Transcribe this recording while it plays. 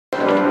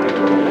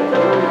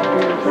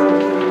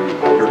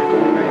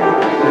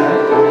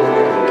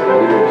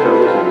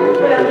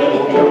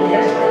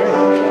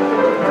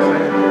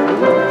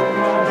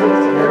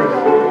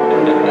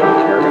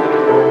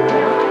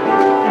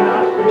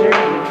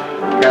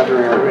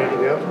Catherine, are we ready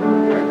to go?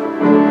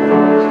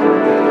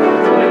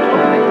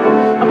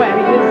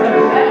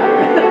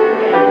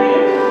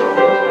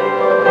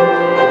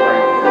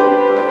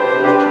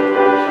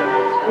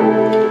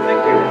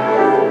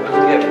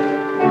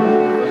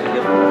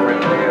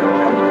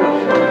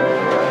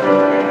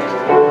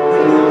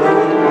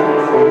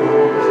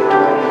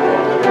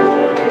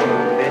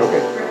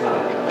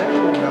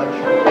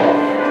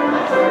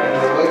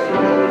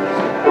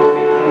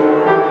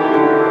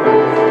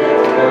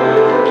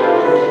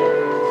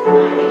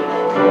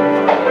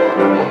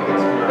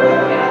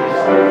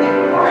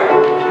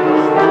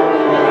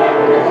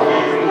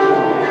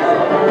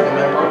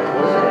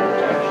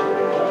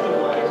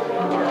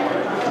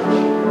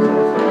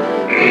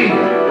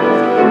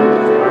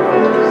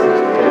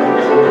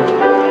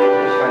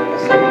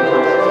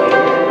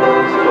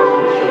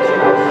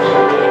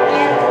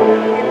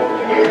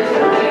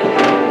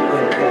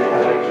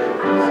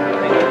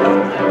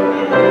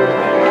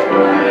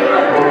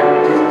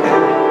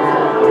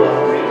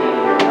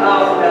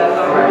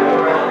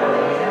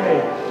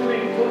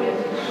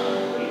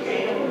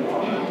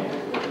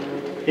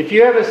 If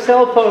you have a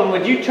cell phone,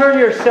 would you turn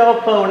your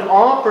cell phone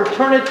off or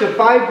turn it to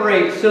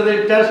vibrate so that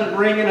it doesn't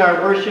ring in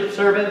our worship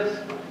service?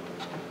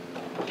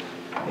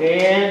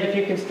 And if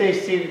you can stay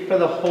seated for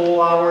the whole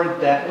hour,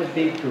 that would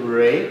be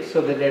great,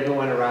 so that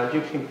everyone around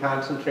you can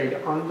concentrate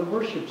on the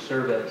worship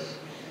service.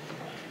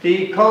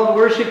 The call to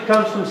worship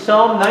comes from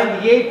Psalm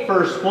 98,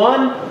 verse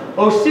 1.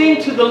 Oh,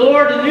 sing to the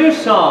Lord a new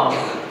song,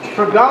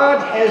 for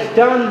God has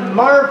done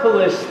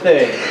marvelous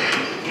things.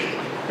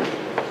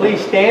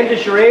 Please stand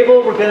as you're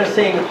able. We're going to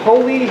sing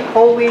Holy,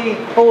 Holy,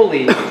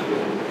 Holy.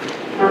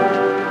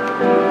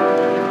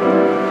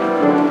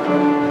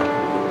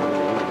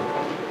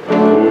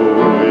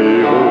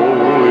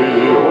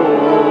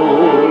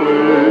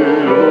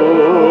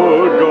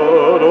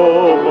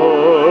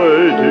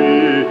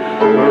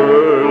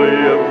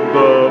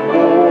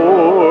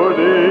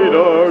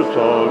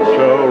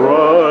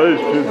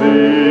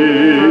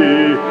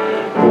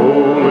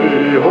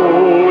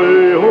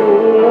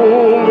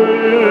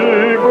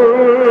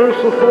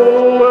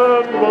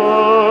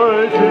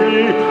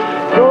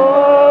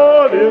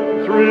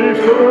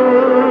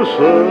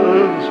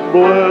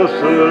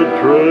 Blessed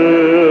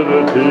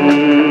Trinity,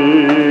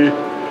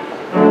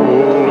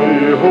 holy,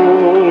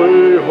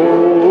 holy,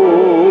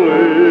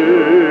 holy,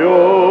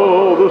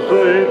 all the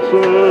saints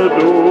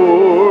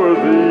adore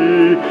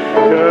thee,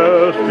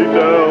 casting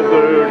down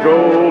their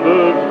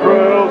golden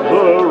crowns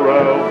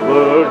around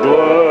the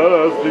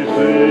glassy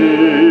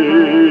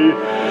sea.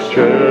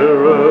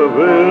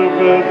 Cherubim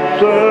and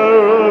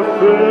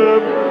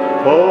seraphim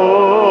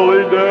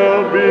falling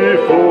down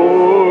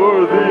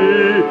before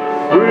thee,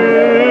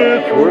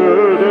 rich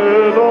word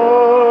and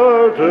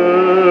art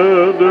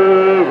and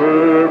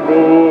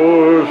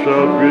evermore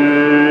shall be.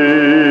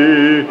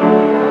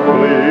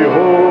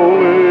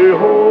 Holy,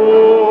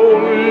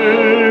 holy,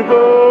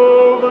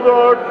 though the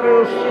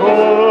darkness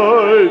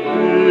hide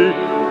thee,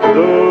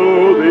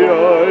 though the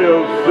eye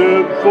of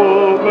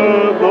sinful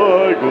men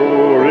thy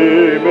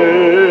glory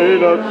may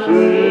not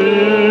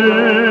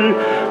see,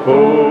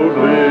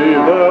 only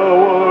thou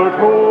art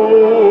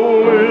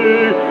holy,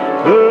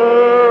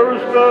 there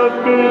is none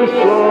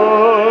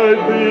beside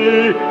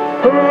thee,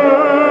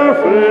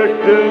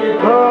 perfect in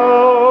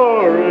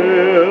power,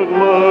 in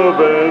love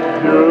and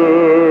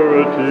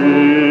purity.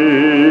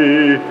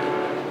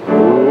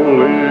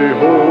 Holy,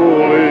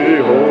 holy,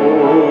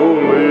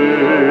 holy,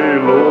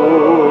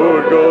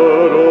 Lord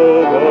God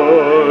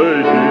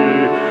Almighty,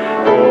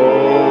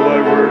 all thy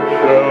works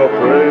shall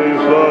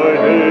praise thy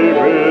name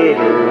in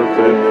earth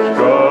and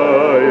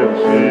sky and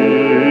sea.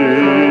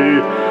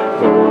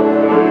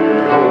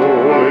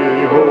 Holy,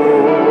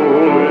 holy,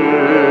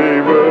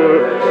 holy,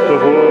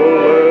 merciful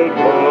and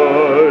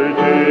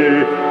mighty,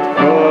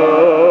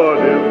 God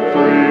in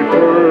three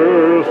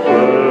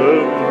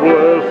persons,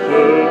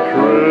 blessed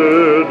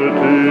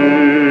Trinity.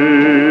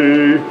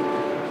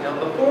 Now,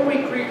 before we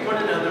greet one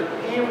another,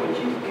 Pam, would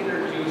you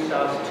introduce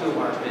us to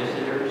our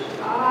visitors?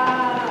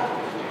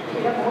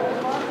 We have more than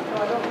one? No,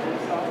 I don't think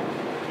so.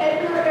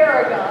 Edgar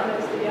Aragon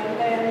is the young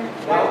man.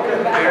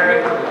 Welcome,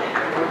 Eric.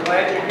 We're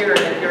glad you're here.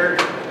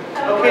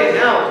 Okay,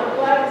 now. We're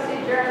glad to see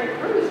Jeremy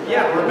Cruz.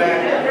 Yeah, we're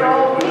back. They're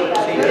all We'll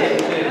see him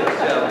too.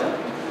 So,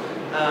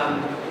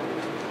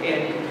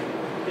 and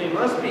they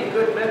must be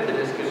good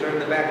Methodists because they're in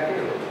the back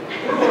pew.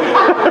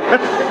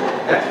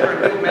 That's for a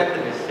good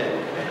Methodist sin.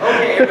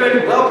 Okay,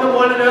 everybody, welcome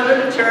one another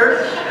to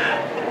church.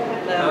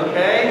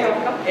 Okay,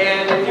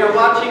 and if you're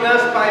watching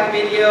us by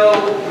video,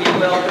 we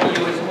welcome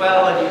you as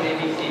well, and you may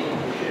be seated.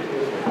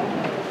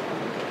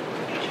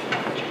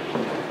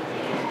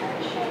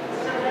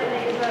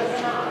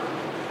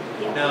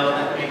 No,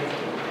 that makes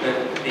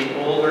the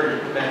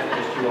older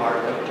Methodist you are,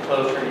 the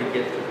closer you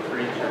get to the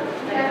preacher.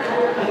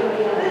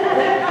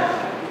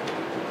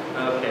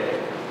 Okay.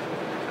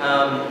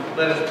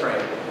 Let us pray.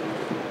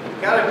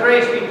 God of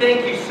grace, we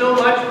thank you so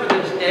much for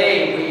this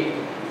day.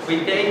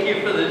 We thank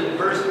you for the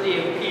diversity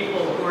of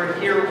people who are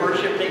here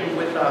worshiping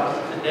with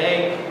us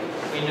today.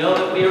 We know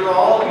that we are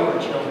all your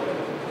children,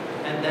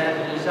 and and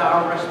that it is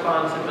our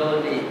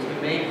responsibility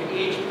to make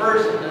each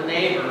person a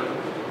neighbor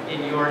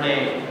in your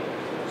name.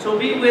 So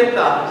be with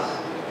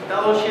us,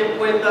 fellowship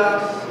with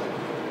us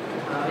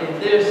in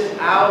this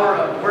hour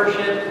of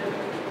worship.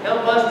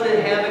 Help us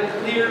to have a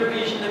clear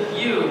vision of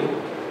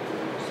you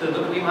so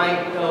that we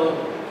might know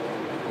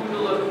who to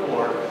look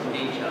for in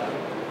each other.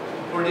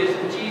 For it is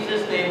in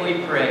Jesus' name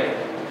we pray.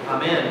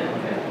 Amen.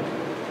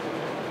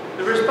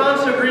 The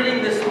responsive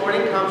reading this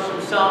morning comes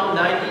from Psalm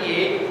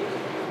 98,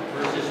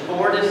 verses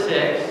 4 to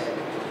 6.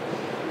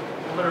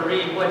 I'm going to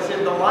read what's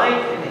in the light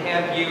and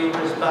have you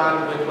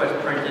respond with what's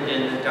printed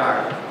in the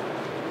dark.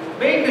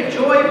 Make a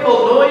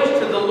joyful noise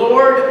to the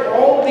Lord,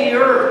 all the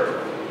earth.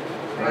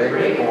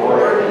 Break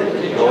forth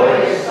into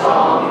joyous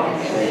song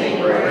and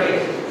sing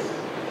praises.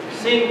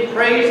 Sing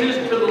praises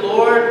to the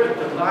Lord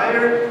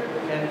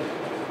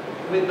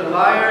with the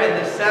lyre and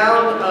the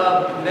sound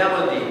of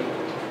melody,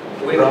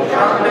 with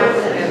trumpets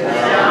and the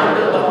sound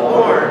of the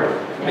horn.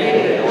 Make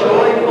a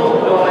joyful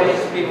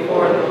noise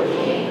before the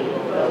King,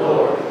 the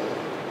Lord.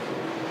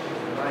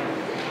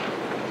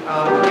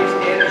 Please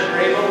stand as you're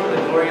able for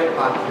the Gloria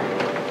Patri.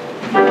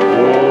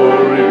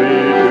 Glory be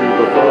to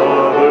the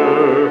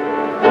Father,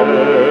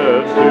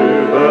 and to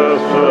the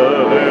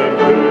Son, and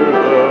to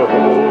the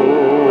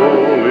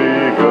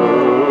Holy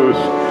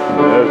Ghost,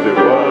 as it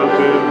was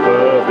in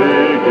the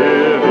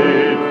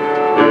beginning,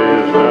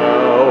 is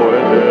now,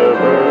 and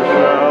ever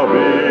shall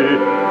be,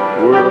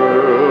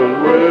 world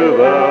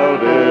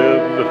without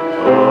end.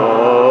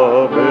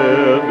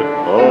 Amen.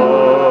 Amen.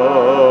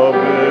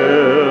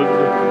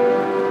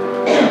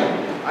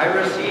 I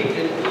received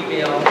an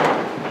email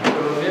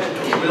from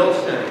Mr.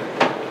 Wilson,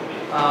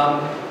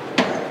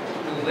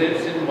 who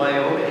lives in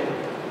Wyoming,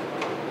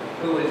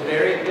 who was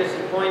very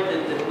disappointed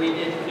that we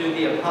didn't do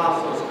the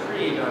Apostles'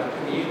 Creed on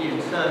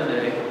Communion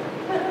Sunday.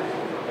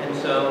 And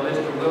so,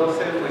 Mr.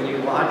 Wilson, when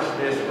you watch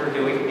this, we're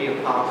doing the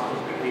Apostles'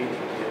 Creed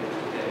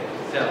today.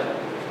 So,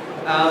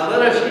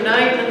 let us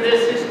unite in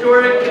this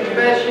historic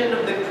confession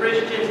of the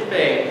Christian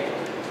faith.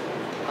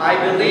 I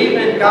believe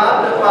in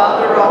God the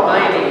Father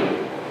Almighty,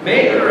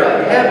 maker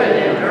of heaven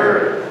and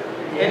earth,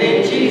 and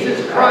in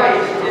Jesus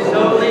Christ, his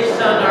only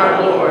Son,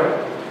 our Lord,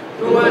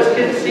 who was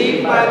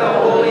conceived by the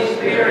Holy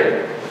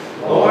Spirit,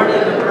 born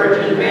of the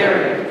Virgin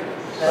Mary,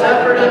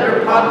 suffered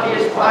under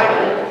Pontius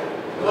Pilate,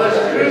 was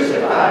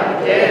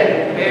crucified, dead,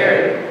 and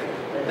buried.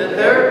 The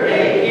third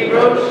day he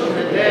rose from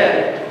the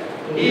dead.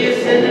 He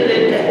ascended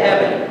into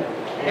heaven,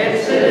 and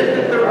sitteth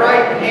at the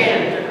right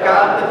hand of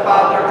God the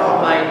Father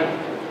Almighty.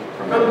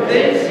 From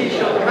thence he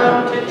shall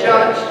come to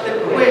judge the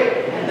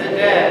quick and the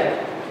dead.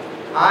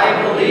 I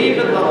believe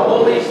in the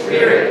Holy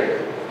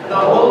Spirit, the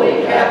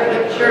Holy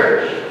Catholic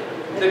Church,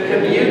 the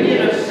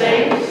communion of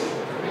saints,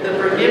 the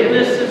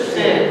forgiveness of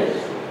sins,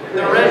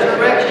 the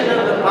resurrection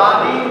of the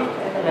body,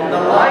 and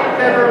the life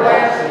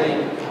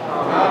everlasting.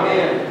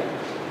 Amen.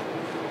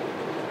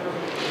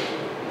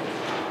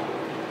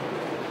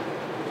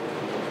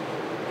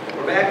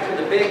 We're back to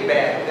the big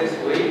bag this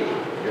week,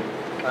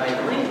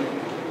 finally.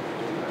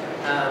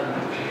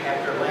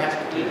 After last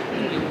week.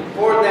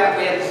 Before that,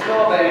 we had the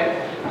small bag.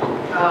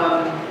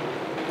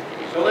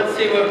 So let's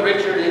see what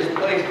Richard has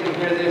placed in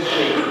here this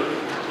week.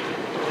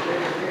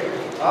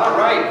 All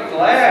right,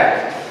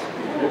 flags.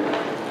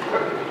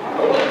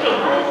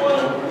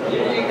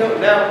 Here you go.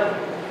 Now,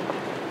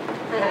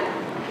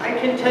 I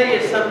can tell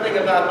you something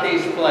about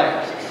these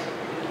flasks.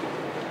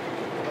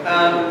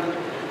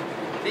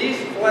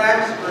 These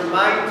flasks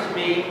remind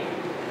me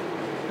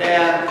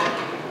that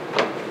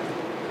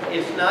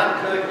it's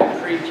not good to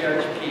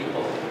prejudge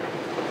people.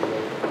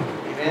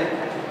 Amen.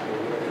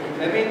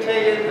 Let me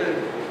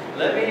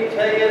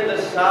tell you the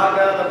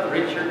saga of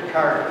Richard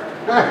Carter.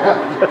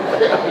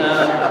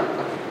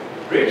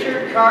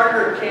 Richard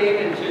Carter came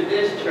into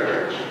this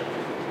church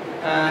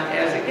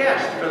as a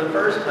guest for the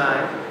first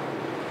time,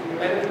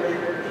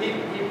 and he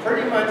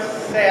pretty much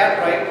sat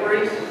right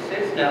where he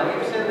sits now. He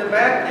was in the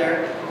back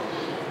there,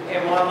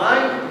 and while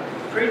I'm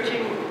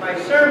preaching my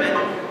sermon,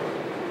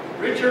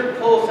 Richard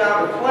pulls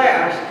out a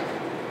flask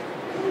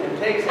and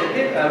takes a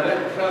hit of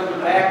it from the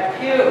back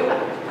pew.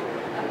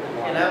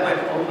 And I went,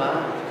 oh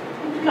my.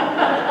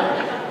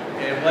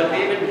 And it wasn't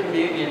even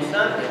Communion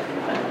Sunday.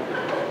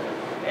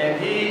 And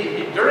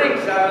he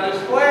drinks out of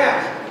this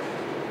flask.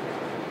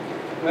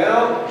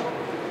 Well,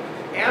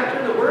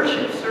 after the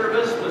worship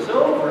service was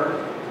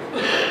over,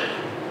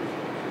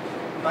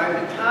 by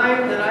the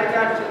time that I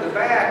got to the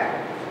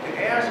back to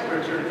ask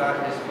Richard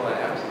about his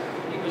flask,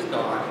 he was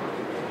gone.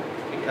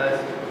 Because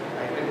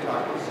I've been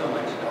talking so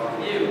much about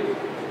you.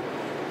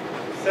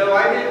 So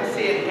I didn't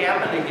see it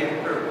happen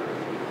again for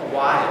a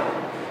while.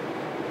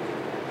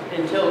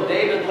 Until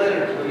David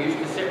Leonard, who used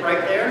to sit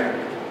right there,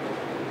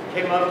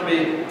 came up to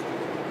me,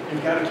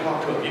 you've got to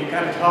talk to him, you've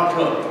got to talk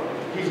to him.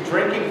 He's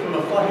drinking from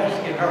a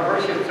flask in our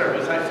worship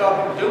service. I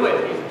saw him do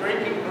it. He's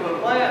drinking from a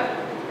flask.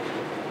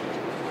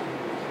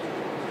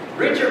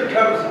 Richard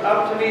comes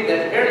up to me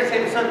that very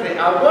same Sunday.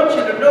 I want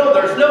you to know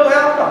there's no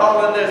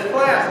alcohol in this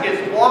flask.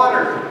 It's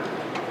water.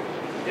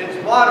 It's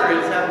water.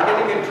 I'm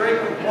getting a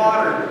drink of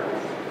water.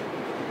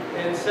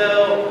 And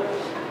so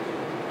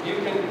you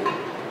can,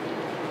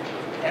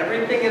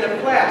 everything in a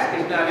flask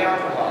is not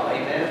alcohol,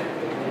 amen?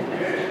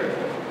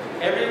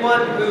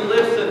 Everyone who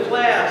lifts a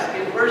flask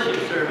in worship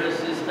service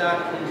is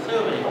not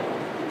consuming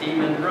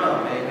demon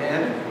rum,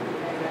 amen?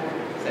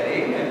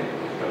 Say amen.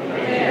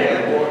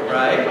 Amen.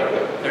 Right?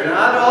 They're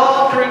not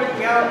all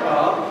drinking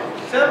alcohol.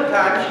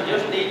 Sometimes you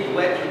just need to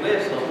wet your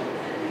whistle.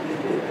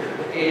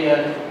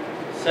 And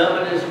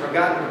someone has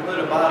forgotten to put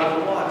a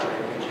bottle of water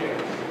in the chair.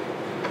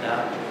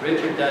 Now,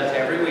 Richard does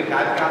every week.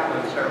 I've got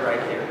one, sir,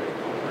 right here.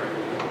 Don't worry.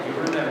 You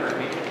remember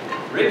me.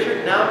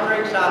 Richard now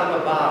drinks out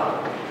of a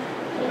bottle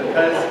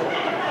because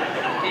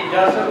he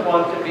doesn't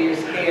want to be a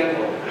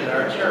scandal in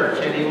our church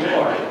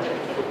anymore.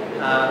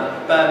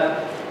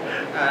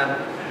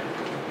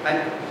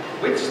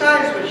 Which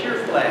size was your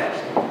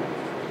flask?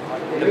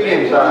 The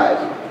medium size.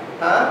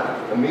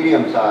 Huh? The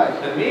medium size.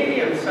 The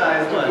medium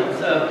size one.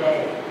 So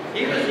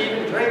he was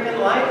even drinking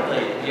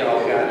lightly.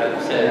 Y'all got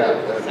upset. Yeah,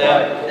 that's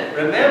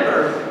So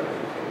remember,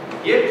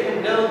 get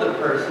to know the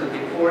person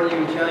before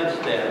you judge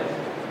them,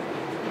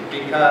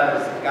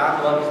 because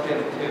God loves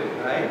them too,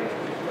 right?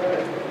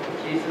 In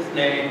Jesus'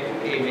 name,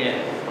 amen.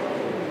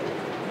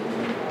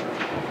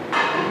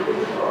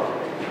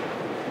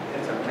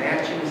 It's a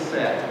matching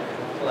set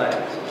of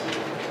flags.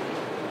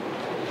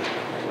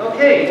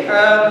 Okay,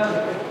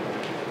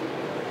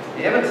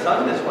 we haven't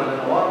sung this one in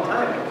a long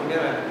time, but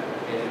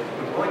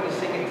we're going to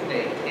sing it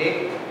today.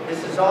 Okay?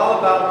 This is all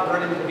about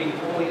learning to be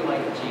holy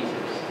like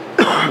Jesus.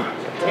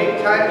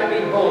 Take time to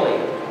be holy.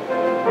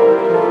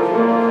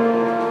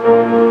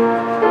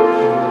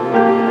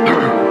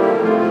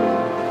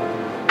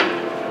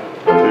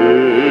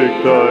 Take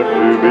time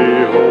to be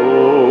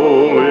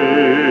holy,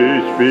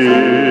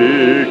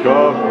 speak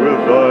oft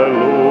with thy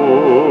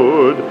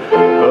Lord,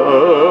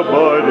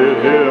 abide in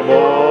him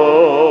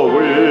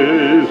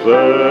always,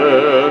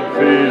 and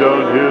feed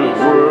on his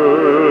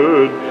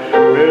word.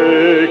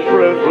 Make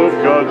friends of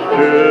God's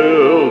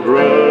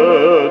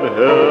children,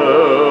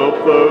 help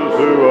those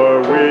who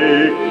are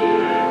weak,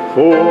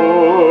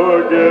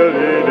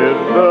 forgetting in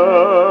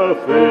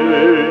nothing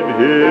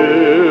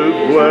his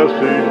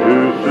blessing to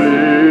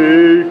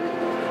seek.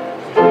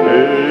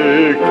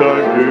 Take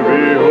time to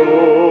be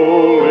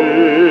holy,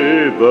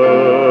 the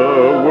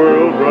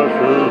world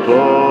rushes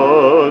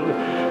on.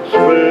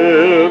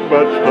 Spend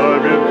much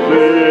time in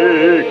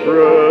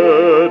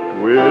secret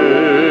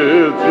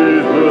with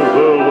Jesus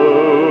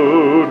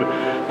alone.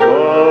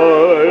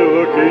 By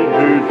looking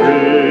to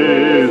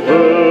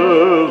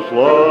Jesus,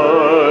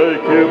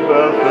 like him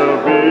thou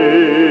shalt be.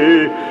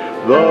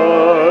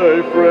 Thy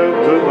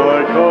friends in thy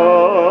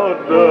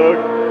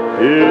conduct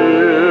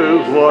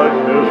his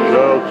likeness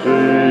shall see.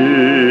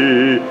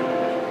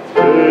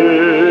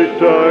 Take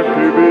time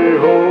to be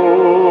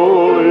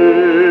holy,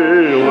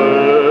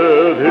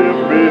 let him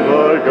be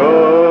thy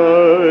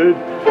guide,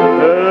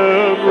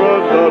 and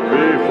run not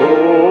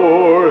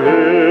before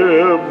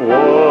him,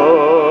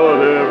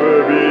 whatever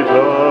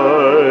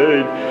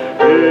betide.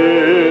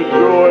 In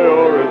joy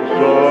or in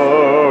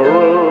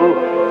sorrow,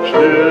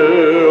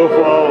 still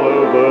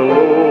follow the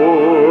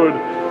Lord,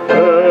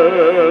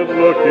 and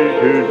looking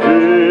to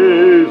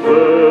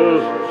Jesus,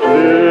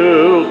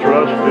 still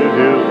trust in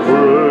his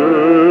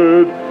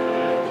word.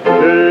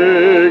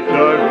 Take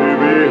time to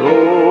be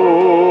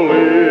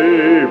holy,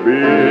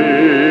 be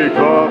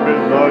calm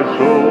in thy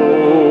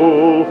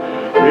soul.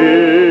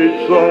 Each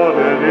thought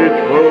and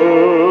each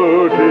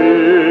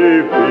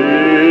motive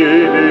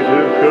beneath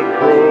his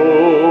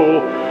control.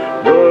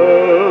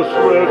 Thus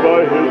led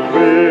by his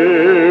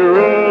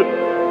Spirit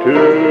to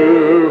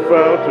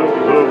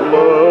fountains of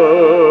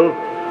love,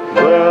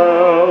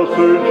 thou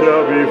soon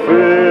shalt be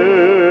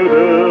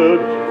fitted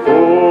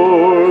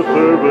for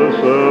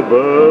service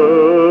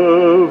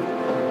above.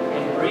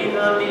 And breathe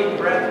on me,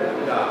 breath of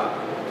God.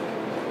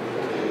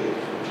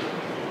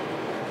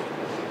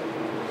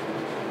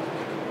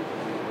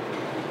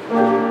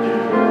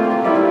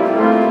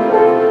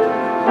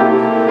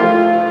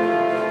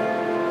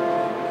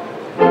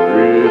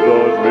 Breathe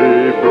on me,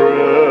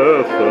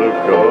 breath of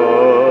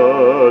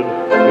God,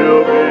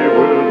 fill me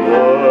with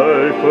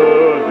life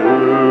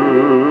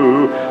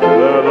anew,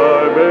 that I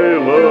may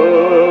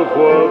love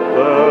what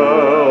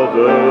thou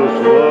dost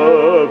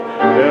love,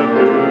 and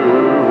do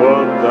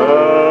what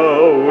thou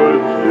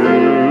wouldst do.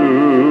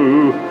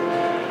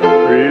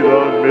 Breathe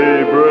on me,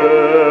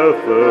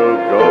 breath of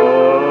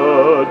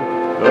God,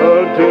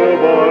 until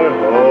my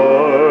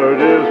heart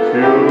is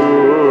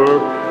pure,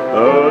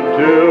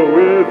 until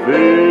with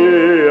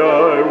thee I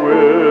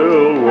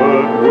will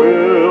one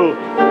will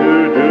to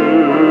do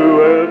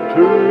and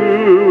to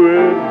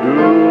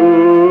endure.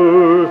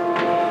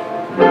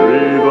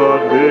 Breathe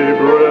on me,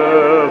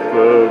 breath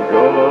of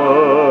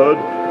God,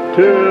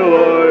 till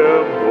I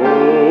am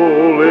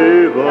wholly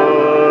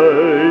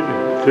thine,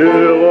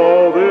 till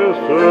all this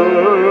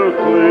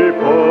earthly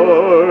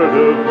part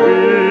of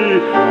me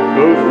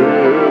goes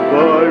with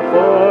thy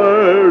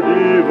fire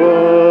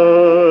divine.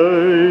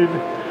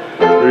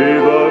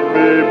 Breathe on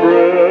me,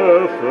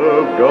 breath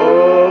of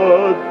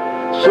God,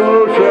 so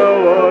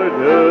shall I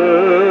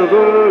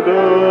never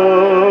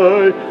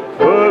die,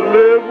 but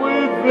live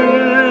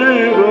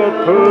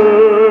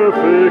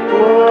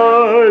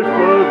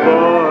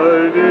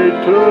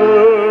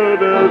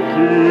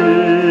eternity.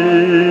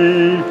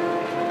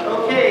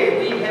 Okay,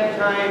 we have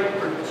time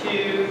for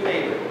two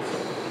favorites.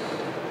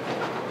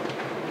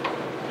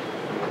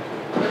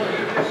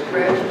 You just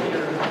scratched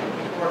your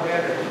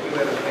forehead, or do you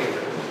have a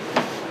favorite?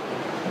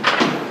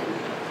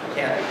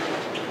 Kathy?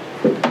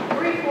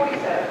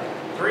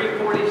 347.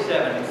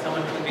 347.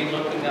 Someone could be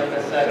looking up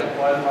a second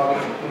one while we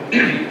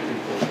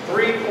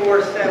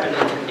 347 is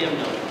the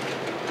hymnal.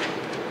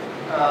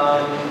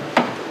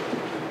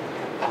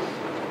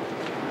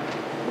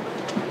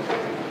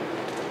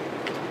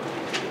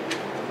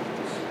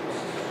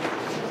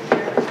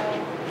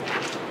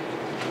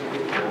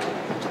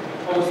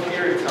 Oh,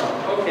 Spirit Song.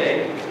 Okay.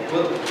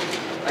 Well,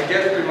 I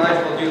guess we might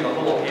as well do the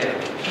whole hymn.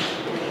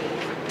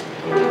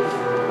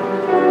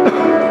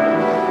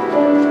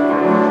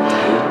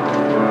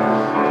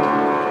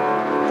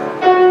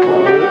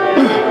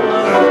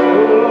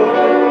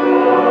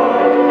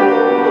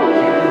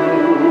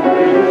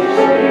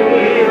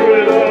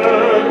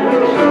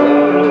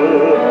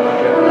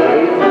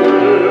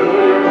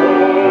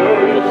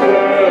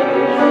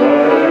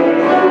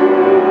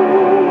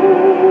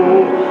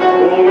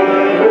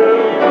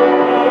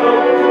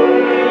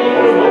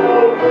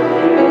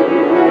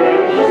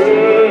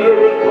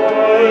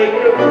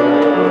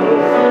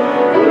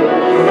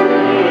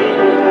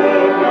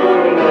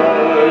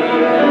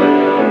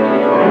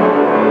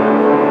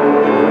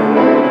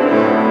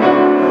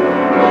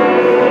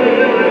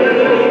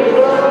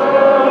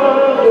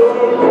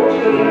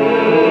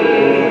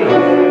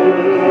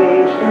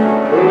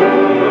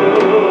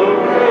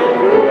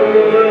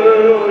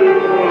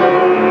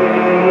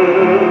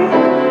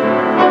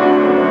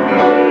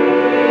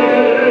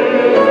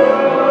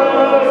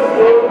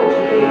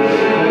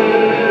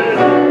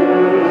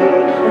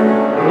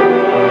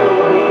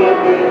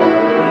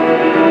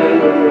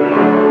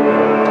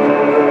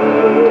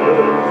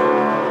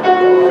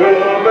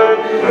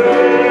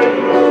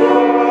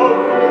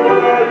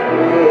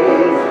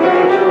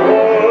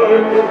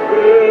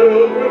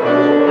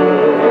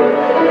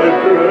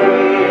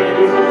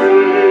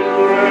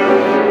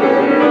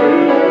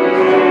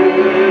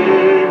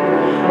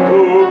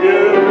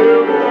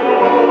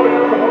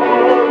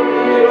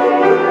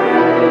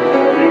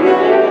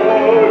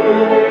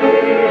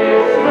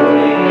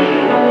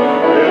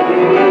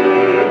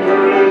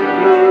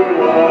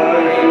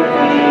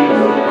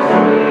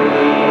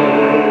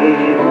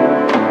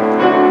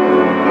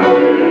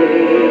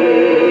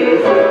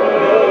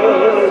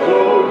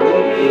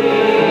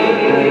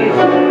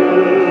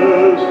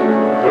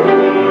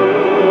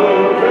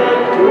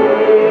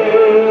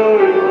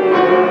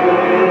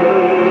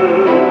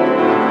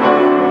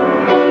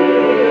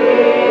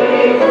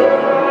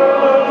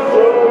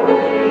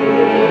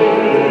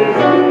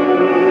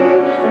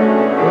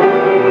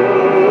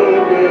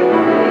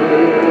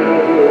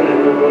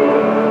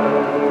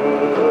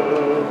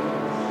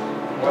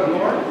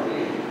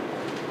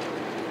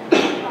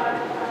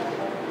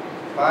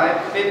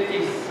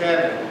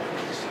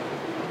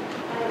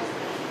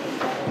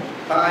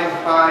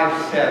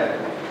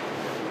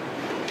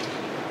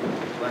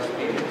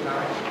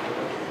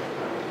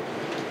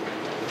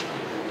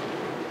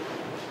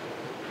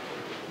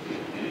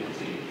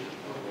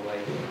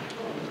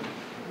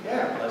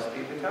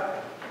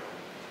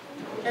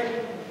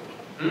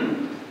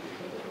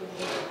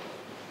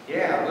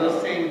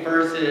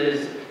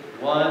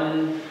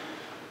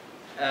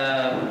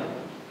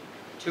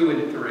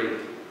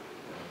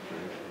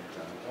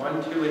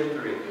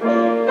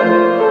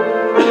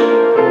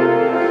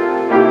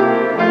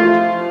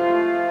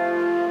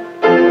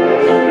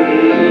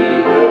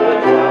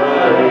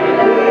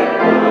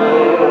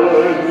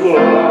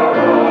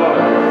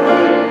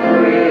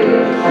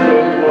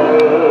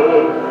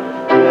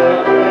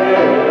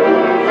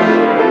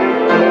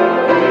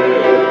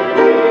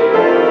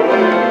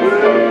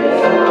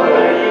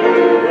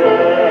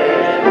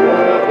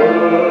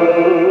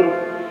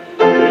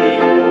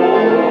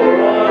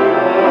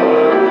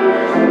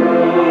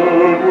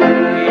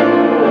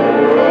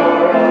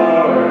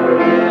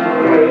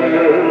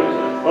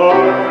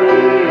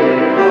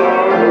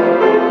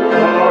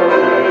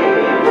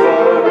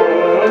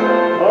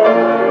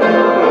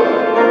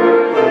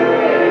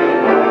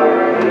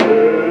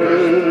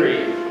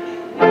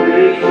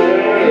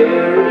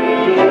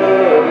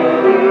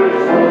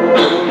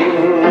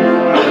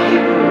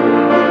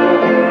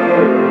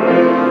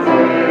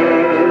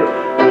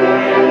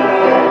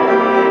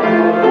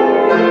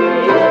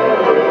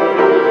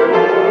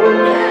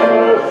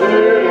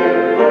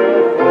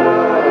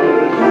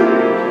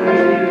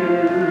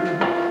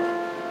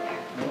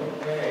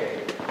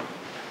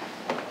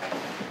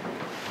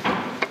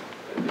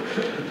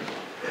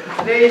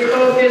 Today's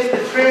focus,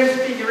 the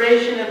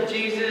transfiguration of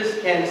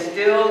Jesus, can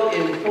still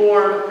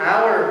inform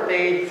our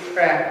faith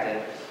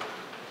practice.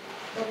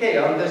 Okay,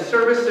 on the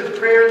service of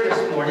prayer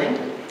this morning,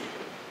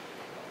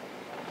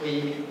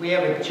 we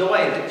have a joy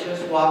that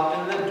just walked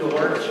in the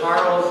door.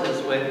 Charles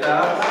is with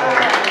us.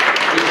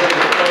 We've been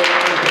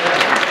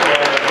for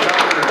a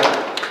number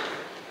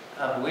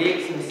of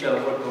weeks, and so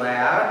we're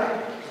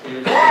glad to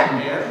see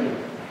him.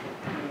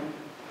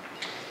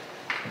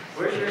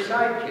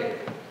 choir kid?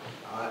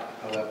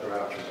 I left her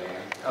out for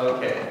band.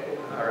 Okay,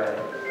 all right.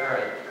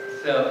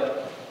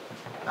 So,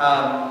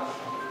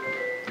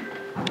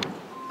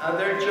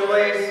 other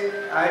joys,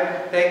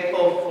 I'm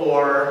thankful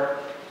for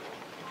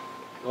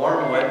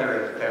warm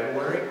weather in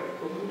February.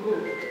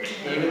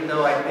 Even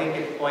though I think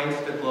it points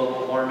to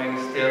global warming,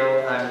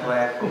 still I'm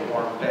glad for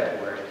warm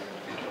February.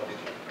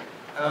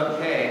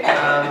 Okay,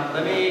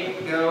 let me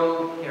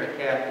go here,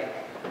 Kathy.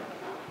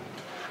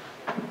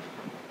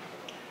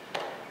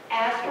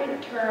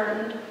 Astrid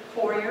turned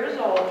 4 years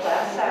old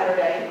last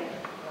Saturday,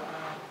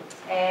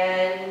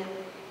 and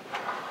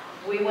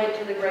we went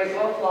to the Great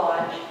Wolf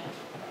Lodge,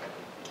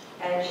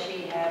 and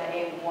she had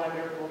a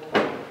wonderful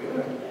time.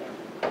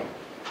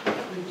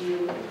 Did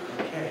you?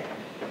 Okay.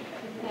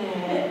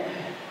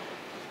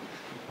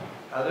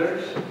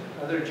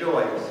 Other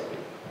joys?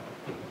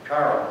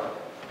 Carl?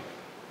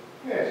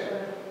 Yes,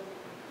 sir.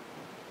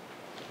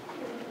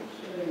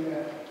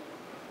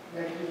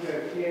 Thank you to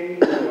Katie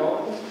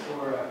Dalton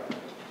for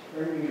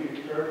bringing me to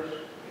church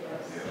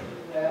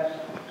last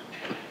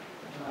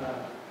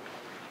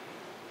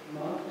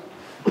month,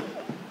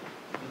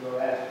 for the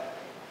last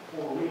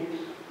 4 weeks.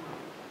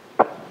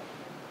 I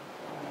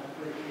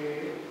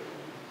appreciate it.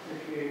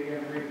 Appreciate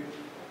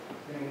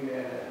everything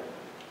that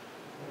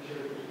the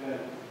church has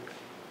done.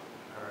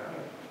 All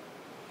right.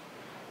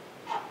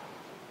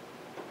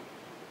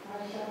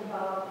 Our son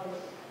Bob is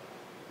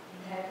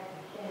at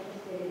Kansas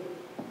City.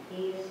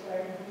 He is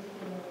starting his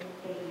team with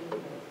KU.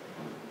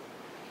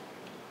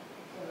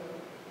 So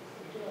it's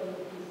a joy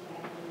that he's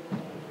back in the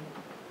game.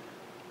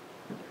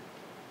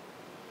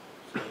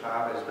 So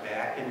Bob is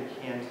back in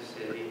Kansas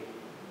City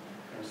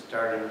and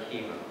starting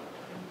chemo.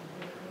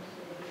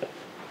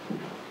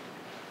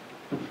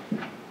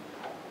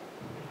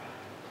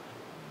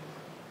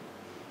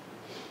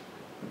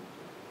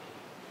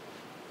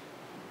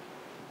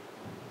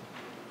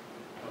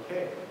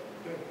 Okay,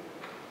 good.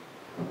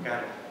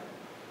 Got it.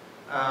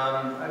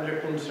 Under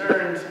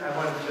concerns, I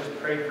want to just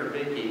pray for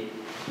Vicki.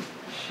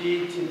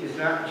 She is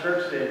not in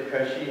church today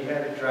because she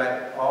had to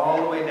drive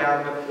all the way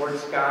down to Fort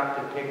Scott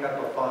to pick up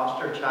a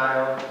foster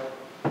child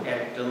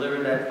and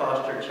deliver that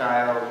foster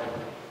child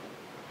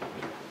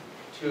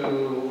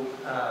to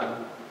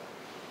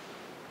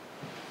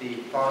the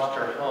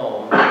foster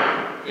home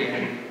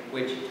in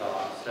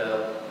Wichita.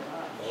 So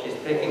she's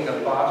picking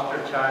a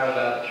foster child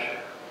up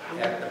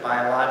at the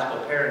biological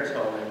parents'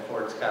 home in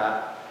Fort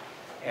Scott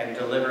and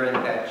delivering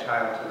that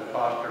child to the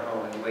foster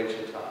home in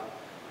Wichita.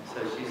 So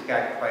she's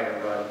got quite a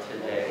run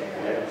today.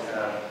 And,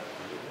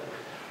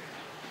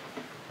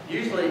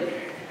 usually,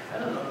 I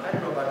don't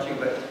know about you,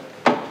 but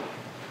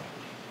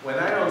when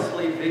I don't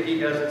sleep, Vicki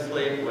doesn't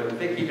sleep. When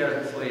Vicki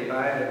doesn't sleep,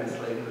 I didn't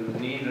sleep.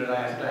 Neither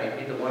last night.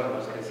 Neither one of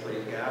us could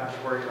sleep. I was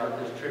worried about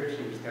this trip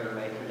she was going to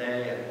make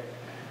today, and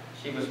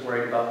she was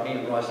worried about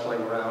me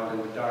rustling around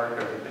in the dark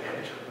or the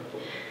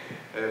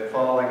bedroom,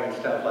 falling and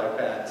stuff like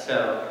that.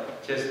 So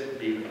just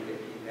be with Vicki.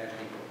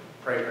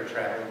 Pray for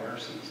traveling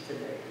mercies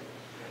today.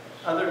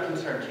 Other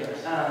concerns,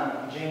 yes?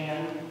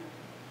 Jan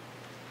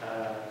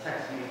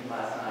texted me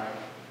last night.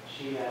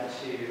 She had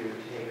to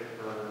take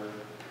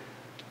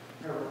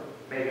her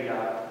baby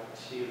dog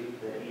to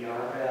the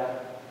ER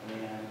vet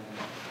and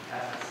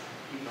has to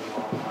keep her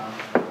locked on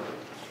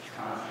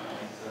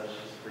constantly, so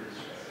she's pretty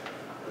stressed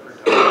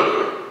out.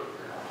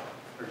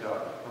 Her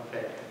dog,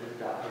 okay.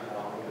 The doctor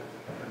dog.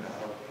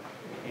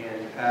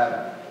 And,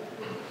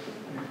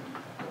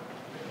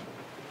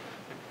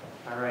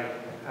 all right.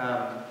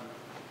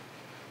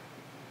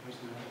 Where's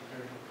another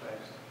prayer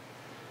request?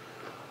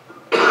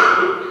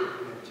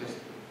 It just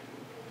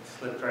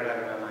slipped right out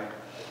of my mind.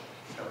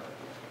 So,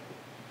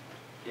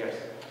 yes.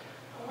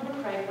 I want to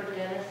pray for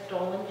Dennis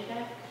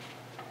Dolencheck.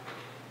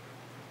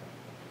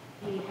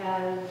 He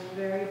has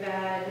very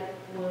bad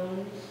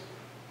wounds,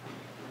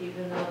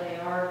 even though they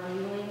are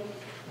healing.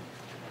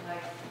 I'd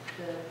like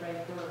to pray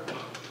for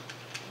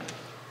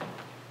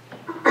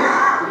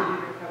speedy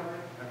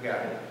recovery. I've got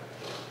it.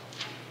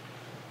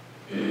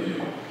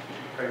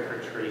 Pray for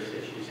Teresa,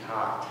 she's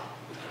hot.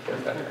 I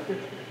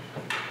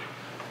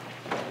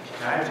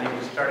haven't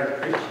even started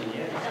preaching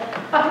yet.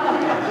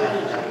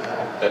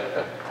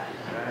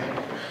 Right.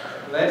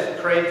 Let's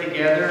pray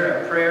together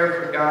a prayer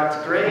for God's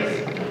grace,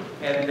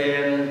 and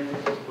then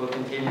we'll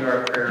continue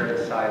our prayer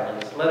in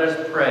silence. Let us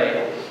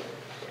pray.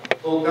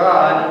 O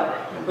God,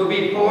 who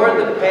before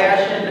the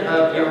passion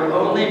of your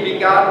only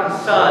begotten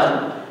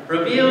Son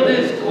revealed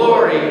his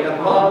glory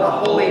upon the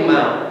holy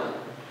mount,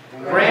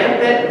 grant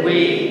that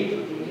we,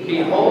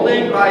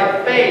 beholding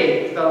by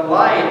faith the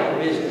light of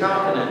his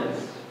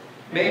countenance,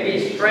 may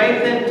be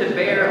strengthened to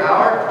bear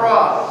our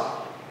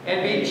cross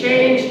and be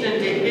changed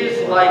into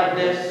his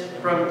likeness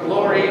from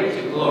glory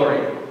to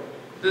glory.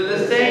 Through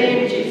the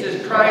same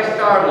Jesus Christ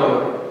our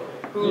Lord,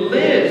 who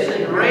lives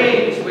and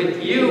reigns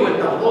with you in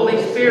the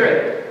Holy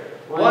Spirit,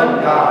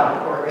 one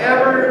God,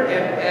 forever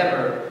and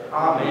ever.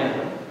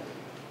 Amen.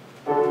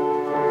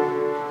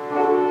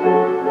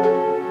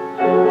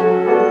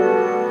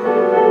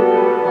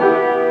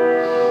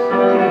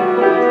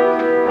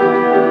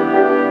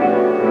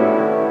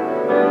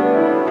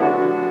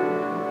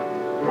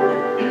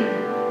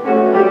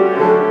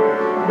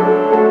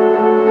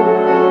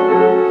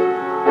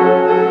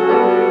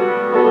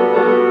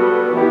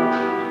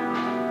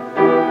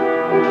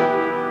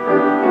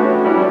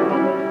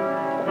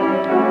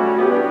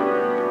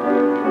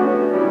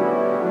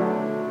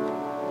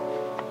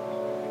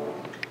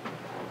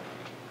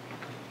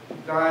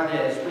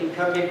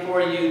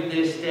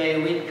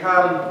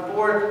 come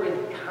forth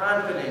with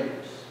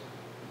confidence.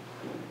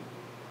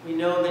 We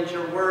know that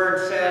your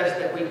word says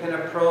that we can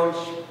approach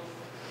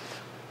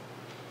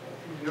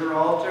your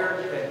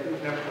altar, that we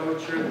can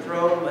approach your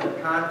throne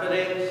with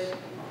confidence,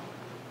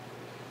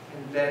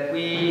 and that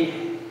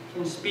we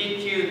can speak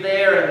to you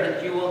there and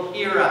that you will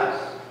hear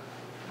us.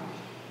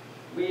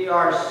 We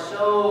are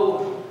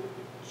so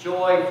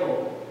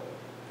joyful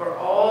for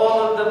all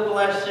of the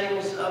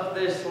blessings of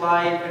this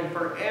life and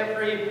for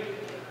every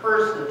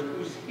person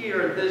who's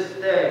here this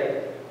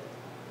day.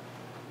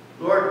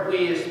 Lord,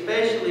 we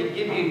especially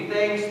give you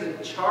thanks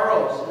that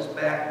Charles is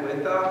back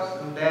with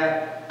us and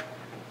that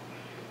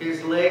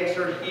his legs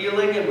are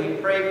healing, and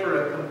we pray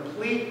for a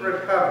complete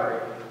recovery.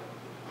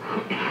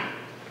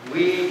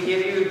 We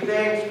give you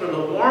thanks for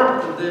the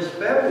warmth of this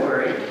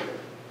February,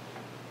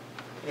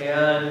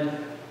 and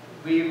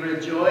we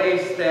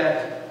rejoice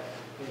that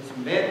it's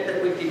meant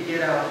that we could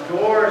get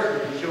outdoors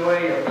and enjoy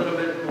a little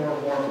bit more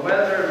warm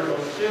weather a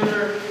little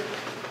sooner.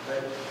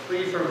 But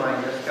please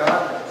remind us,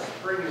 God, that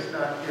spring is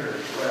not here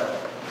as well.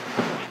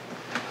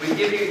 We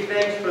give you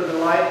thanks for the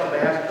life of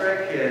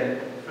Astrid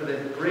and for the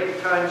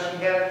great time she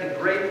had at the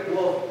Great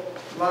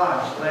Wolf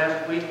Lodge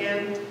last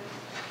weekend.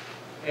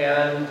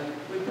 And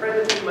we pray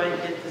that we might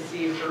get to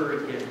see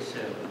her again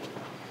soon.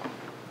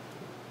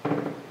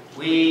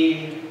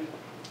 We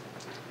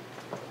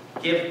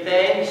give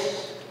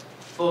thanks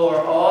for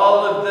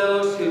all of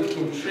those who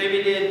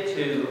contributed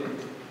to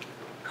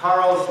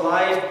Carl's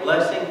life,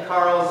 blessing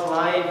Carl's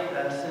life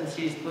since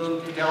he's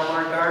moved to Del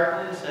Mar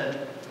Gardens, and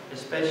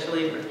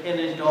especially for Ken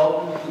and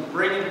Dalton, who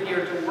bring him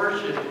here to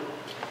worship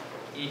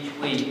each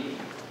week.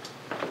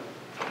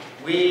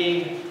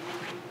 We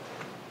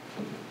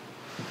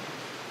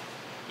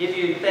give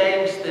you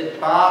thanks that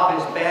Bob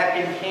is back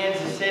in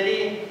Kansas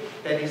City,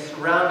 that he's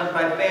surrounded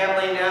by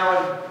family now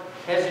and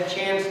has a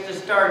chance to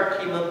start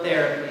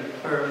chemotherapy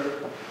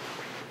for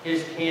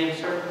his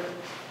cancer.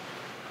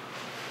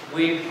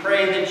 We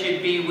pray that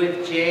you'd be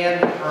with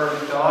Jan.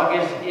 Her dog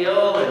is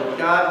ill, and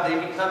God,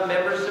 they become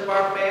members of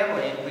our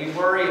family, and we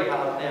worry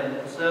about them.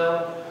 And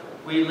so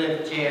we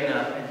lift Jan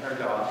up and her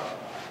dog.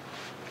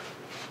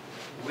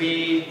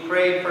 We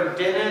pray for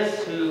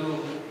Dennis,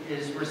 who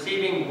is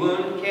receiving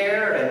wound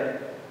care,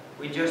 and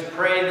we just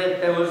pray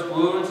that those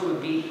wounds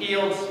would be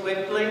healed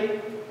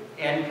swiftly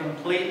and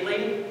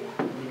completely,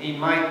 and he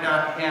might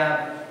not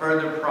have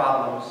further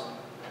problems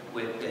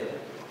with it.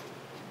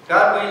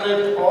 God, we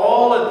lift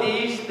all of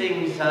these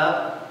things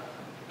up,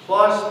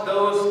 plus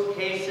those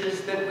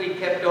cases that we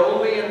kept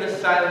only in the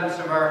silence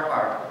of our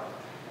heart,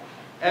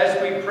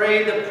 as we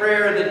pray the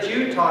prayer that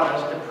you taught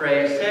us to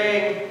pray,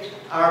 saying,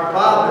 Our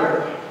Father,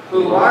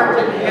 who art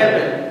in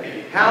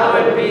heaven,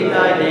 hallowed be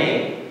thy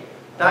name.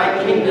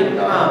 Thy kingdom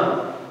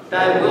come,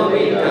 thy will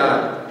be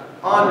done,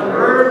 on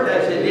earth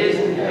as it is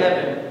in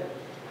heaven.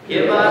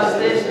 Give us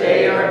this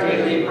day our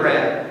daily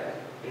bread,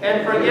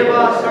 and forgive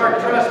us our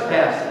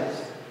trespasses,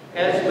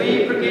 as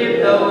we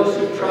forgive those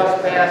who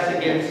trespass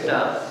against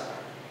us.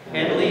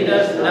 And lead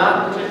us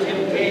not into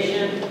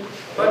temptation,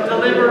 but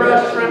deliver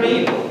us from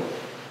evil.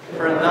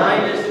 For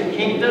thine is the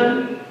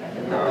kingdom,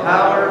 and the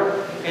power,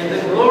 and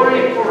the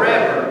glory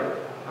forever.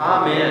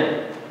 Amen.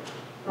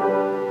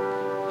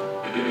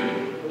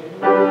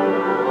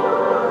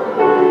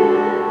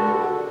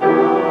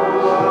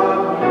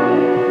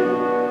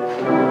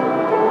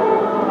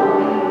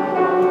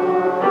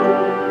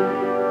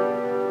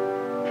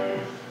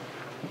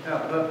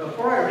 But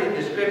before I read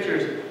the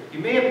scriptures, you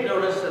may have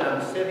noticed that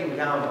I'm sitting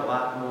down a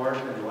lot more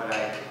than what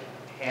I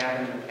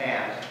have in the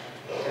past.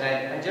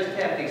 And I just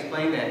have to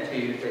explain that to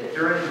you, that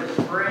during the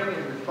spring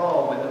and the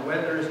fall, when the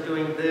weather is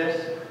doing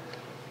this,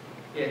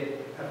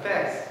 it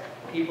affects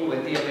people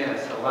with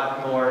EMS a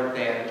lot more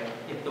than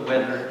if the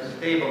weather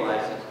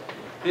stabilizes.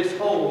 This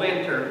whole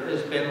winter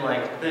has been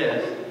like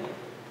this,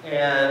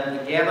 and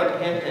the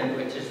gabapentin,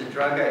 which is a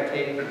drug I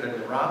take for the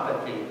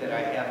neuropathy that I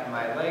have in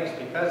my legs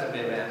because of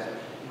MS,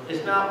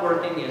 is not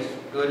working as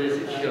good as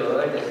it should.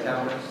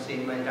 I'm going to see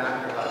my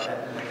doctor about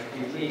that in the next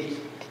few weeks,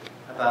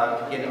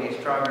 about getting a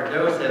stronger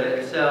dose of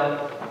it.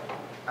 So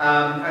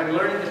I'm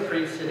learning to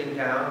preach sitting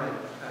down, and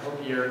I hope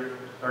you're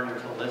learning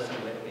to listen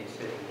with me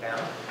sitting down,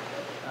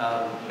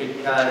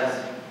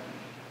 because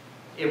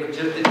it would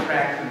just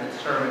detract from the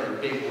sermon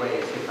in big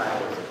ways if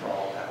I were to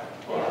fall down.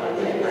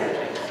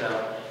 So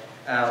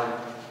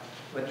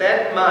with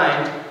that in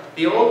mind,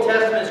 the Old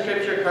Testament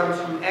scripture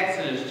comes from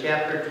Exodus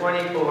chapter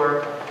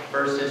 24,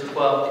 verses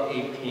 12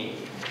 to 18.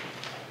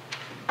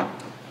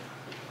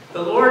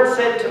 The Lord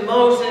said to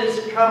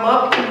Moses, Come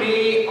up to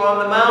me on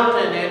the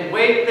mountain and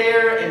wait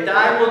there, and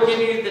I will give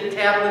you the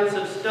tablets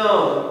of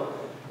stone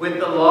with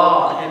the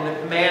law and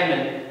the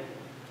commandment,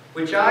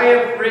 which I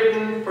have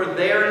written for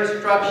their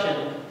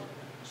instruction.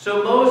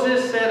 So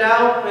Moses set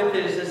out with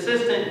his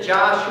assistant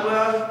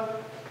Joshua,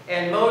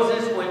 and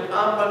Moses went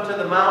up unto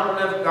the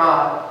mountain of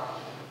God.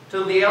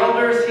 To the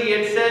elders he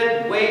had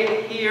said,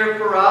 Wait here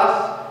for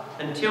us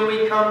until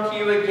we come to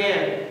you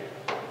again.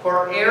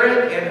 For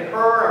Aaron and Hur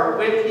are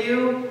with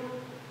you.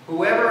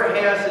 Whoever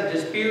has a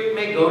dispute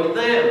may go to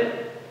them.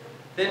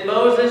 Then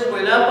Moses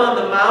went up on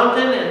the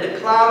mountain, and the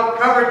cloud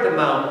covered the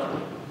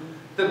mountain.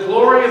 The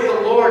glory of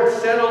the Lord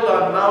settled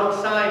on Mount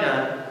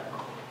Sinai,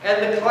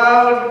 and the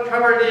cloud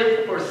covered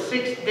it for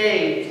 6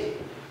 days.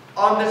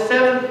 On the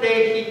 7th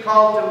day he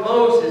called to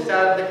Moses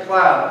out of the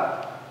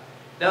cloud.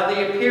 Now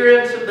the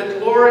appearance of the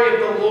glory of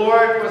the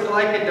Lord was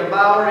like a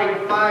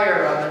devouring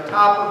fire on the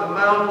top of the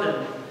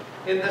mountain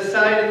in the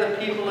sight of the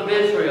people of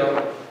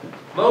Israel.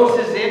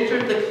 Moses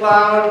entered the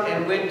cloud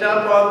and went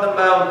up on the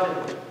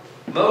mountain.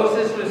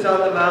 Moses was on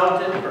the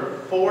mountain for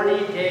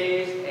 40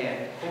 days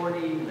and 40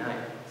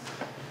 nights.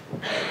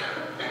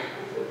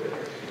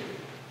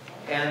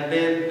 And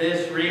then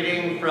this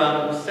reading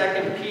from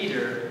 2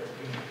 Peter.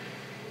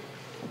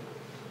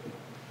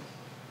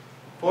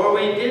 For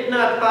we did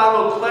not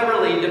follow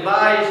cleverly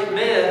devised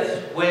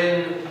myths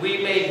when we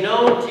made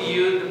known to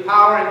you the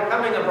power and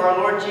coming of our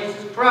Lord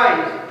Jesus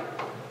Christ,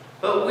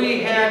 but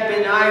we had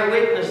been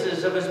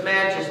eyewitnesses of his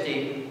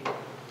majesty.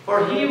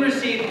 For he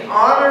received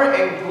honor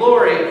and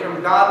glory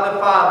from God the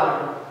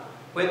Father,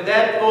 when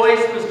that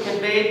voice was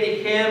conveyed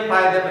to him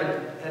by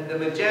the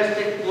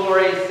majestic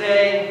glory,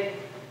 saying,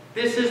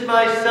 "This is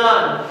my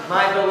Son,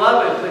 my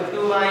beloved, with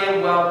whom I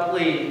am well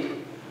pleased."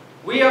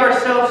 We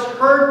ourselves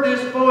heard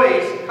this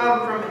voice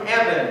come from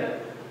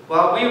heaven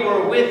while we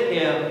were with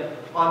him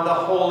on the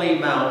holy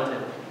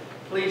mountain.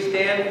 Please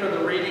stand for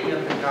the reading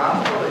of the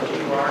gospel as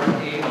you are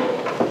able.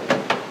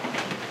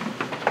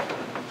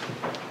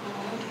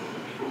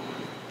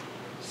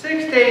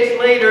 6 days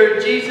later,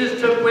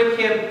 Jesus took with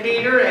him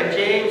Peter and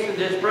James and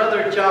his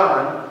brother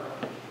John,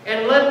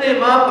 and led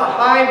them up a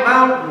high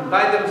mountain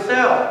by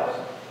themselves.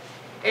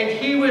 And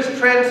he was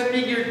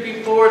transfigured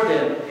before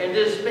them, and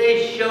his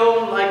face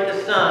shone like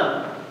the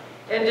sun,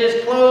 and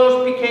his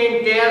clothes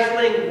became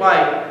dazzling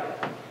white.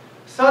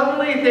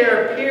 Suddenly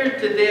there appeared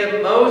to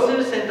them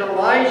Moses and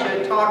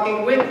Elijah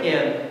talking with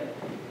him.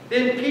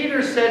 Then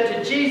Peter said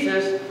to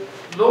Jesus,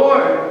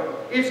 "Lord,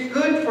 it's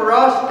good for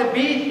us to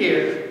be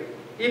here.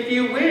 If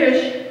you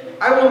wish,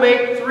 I will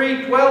make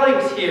 3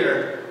 dwellings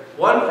here,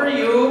 one for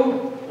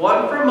you,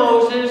 one for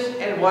Moses,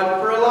 and one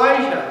for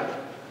Elijah."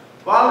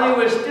 While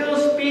he was still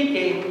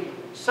speaking,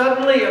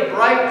 suddenly a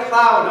bright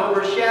cloud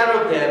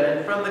overshadowed them,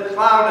 and from the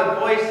cloud a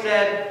voice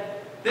said,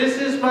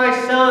 "This is my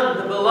Son,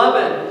 the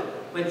beloved,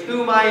 with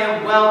whom I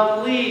am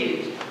well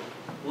pleased.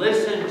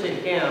 Listen to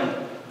him."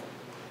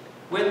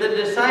 When the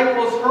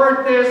disciples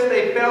heard this,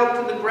 they fell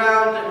to the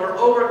ground and were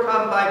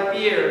overcome by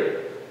fear.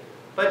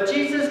 But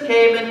Jesus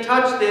came and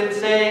touched them,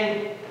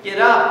 saying, "Get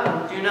up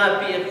and do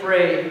not be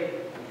afraid."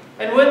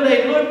 And when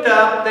they looked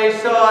up, they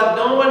saw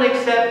no one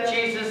except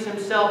Jesus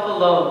himself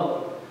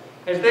alone.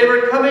 As they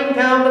were coming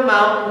down the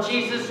mountain,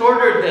 Jesus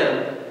ordered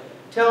them,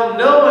 "Tell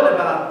no one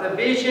about the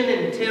vision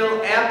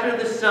until after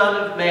the Son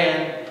of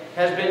Man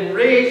has been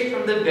raised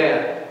from the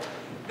dead."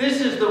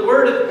 This is the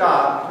word of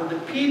God for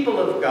the people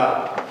of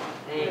God.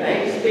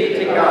 Thanks be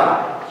to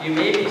God. You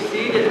may be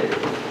seated.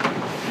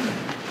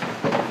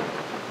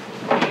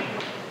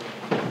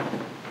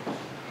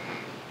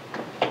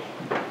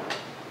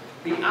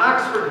 The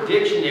Oxford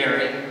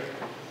Dictionary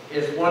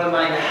is one of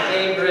my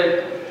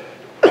favorite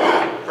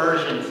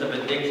versions of a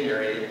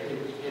dictionary.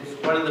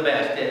 It's one of the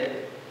best.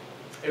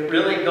 It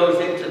really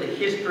goes into the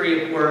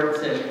history of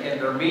words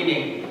and their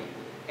meaning.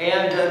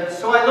 And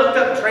so I looked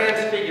up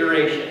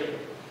transfiguration.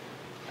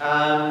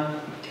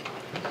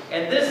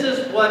 And this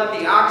is what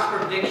the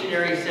Oxford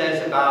Dictionary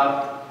says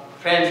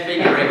about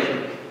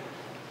transfiguration.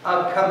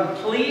 A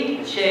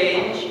complete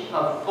change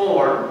of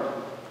form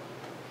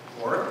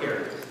or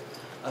appearance.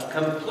 A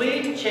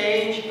complete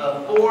change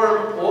of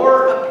form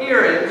or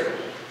appearance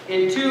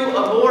into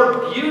a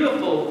more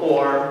beautiful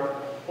form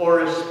or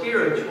a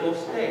spiritual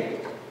state.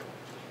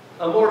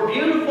 A more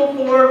beautiful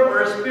form or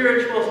a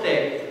spiritual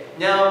state.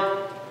 Now,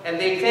 and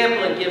the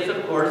example it gives,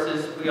 of course,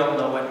 is we all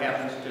know what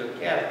happens to a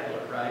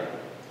caterpillar, right?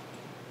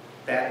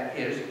 That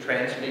is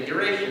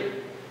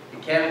transfiguration. The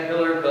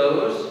caterpillar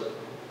goes,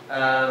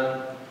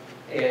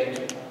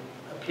 it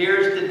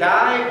appears to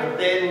die, but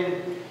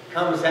then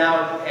comes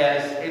out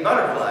as a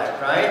butterfly,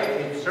 right?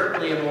 It's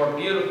certainly a more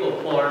beautiful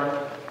form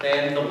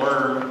than the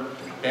worm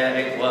that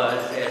it was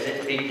as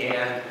it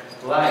began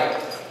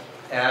life.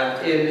 And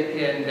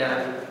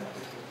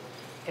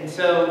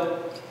so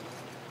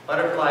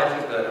butterflies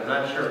are good. I'm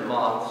not sure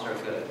moths are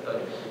good,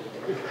 but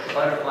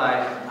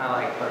butterflies, I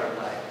like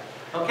butterflies.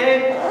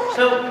 Okay,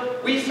 so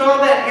we saw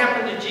that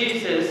happen to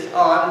Jesus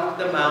on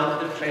the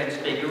Mount of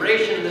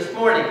Transfiguration this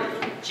morning.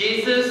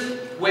 Jesus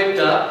went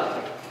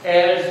up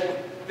as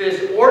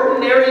this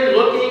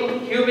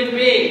ordinary-looking human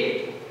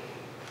being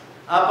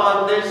up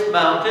on this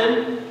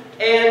mountain,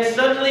 and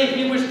suddenly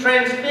he was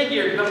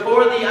transfigured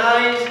before the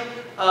eyes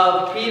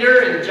of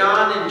Peter and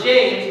John and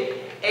James,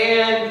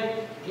 and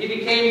he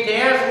became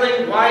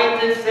dazzling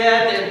white, it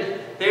said, and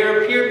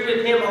there appeared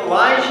with him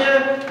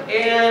Elijah,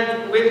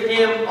 and with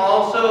him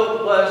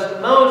also was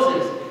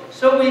Moses.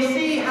 So we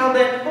see how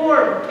that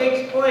form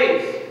takes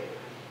place.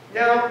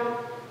 Now,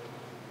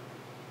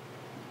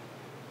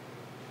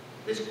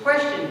 this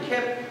question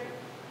kept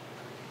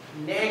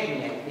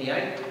nagging at me.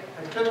 I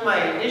I took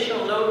my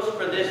initial notes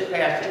for this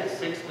passage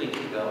 6 weeks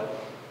ago,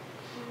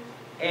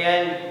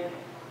 and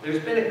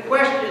there's been a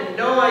question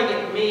gnawing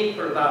at me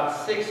for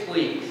about 6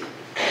 weeks.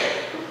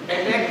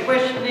 And that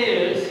question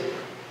is,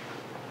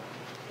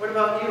 what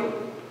about you?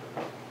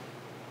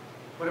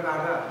 What about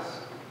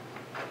us?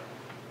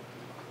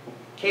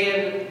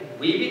 Can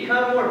we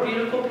become more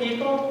beautiful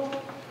people?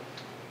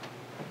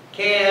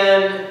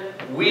 Can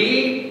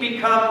we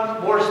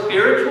become more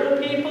spiritual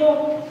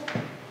people?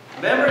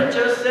 Remember, it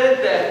just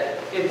said that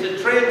it's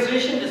a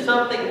transition to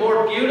something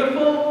more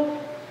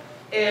beautiful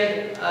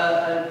and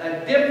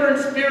a different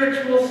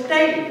spiritual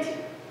state.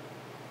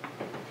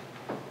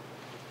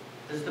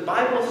 Does the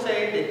Bible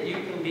say that you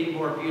can be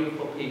more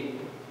beautiful people?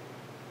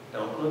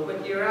 Don't look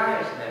with your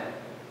eyes now.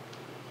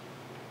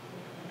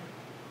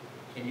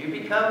 Can you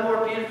become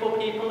more beautiful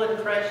people in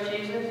Christ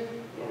Jesus?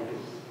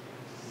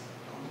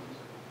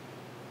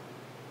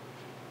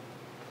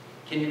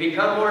 Can you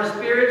become more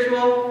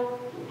spiritual?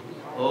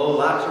 Oh,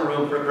 lots of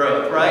room for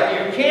growth,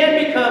 right? You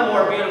can become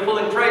more beautiful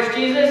in Christ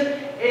Jesus,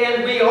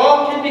 and we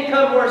all can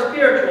become more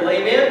spiritual.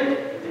 Amen?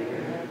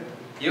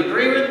 You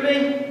agree with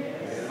me?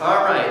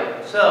 All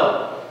right.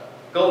 So,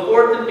 go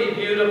forth and be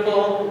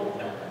beautiful.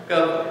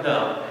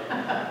 No.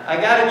 I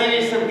got to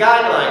give you some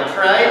guidelines,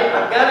 right?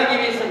 I've got to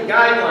give you some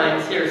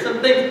guidelines here, some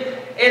things.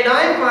 And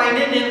I find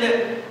it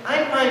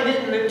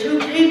in the two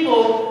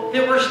people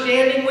that were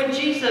standing with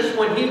Jesus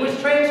when he was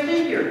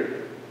transfigured.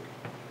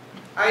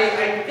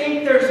 I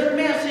think there's a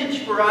message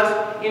for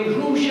us in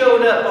who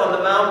showed up on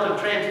the Mount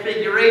of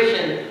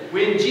Transfiguration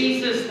when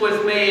Jesus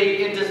was made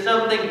into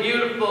something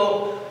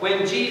beautiful,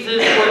 when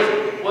Jesus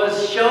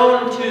was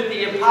shown to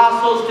the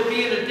apostles to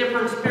be in a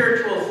different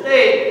spiritual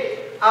state.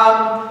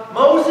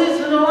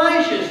 Moses and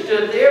Elijah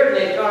stood there and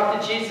they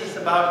talked to Jesus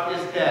about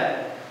his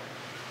death.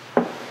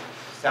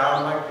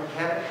 Sound like the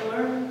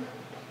caterpillar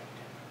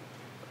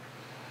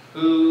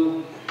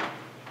who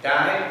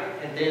died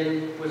and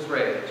then was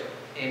raised.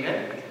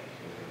 Amen?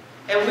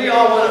 And we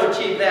all want to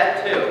achieve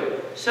that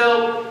too.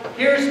 So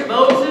here's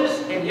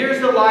Moses and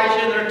here's Elijah,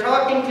 and they're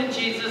talking to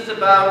Jesus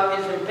about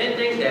his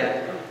impending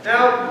death.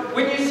 Now,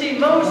 when you see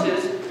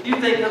Moses, you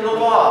think of the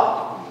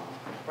law.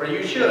 Or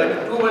you should.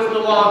 Who was the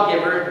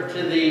lawgiver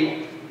to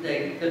the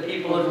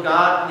people of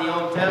God in the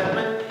Old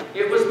Testament?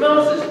 It was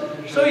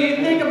Moses. So you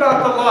think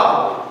about the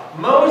law.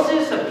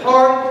 Moses,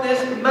 upon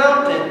this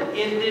mountain,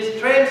 in this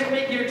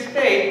transfigured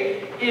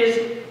state,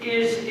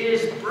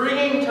 is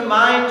bringing to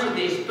mind to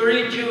these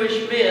 3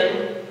 Jewish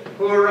men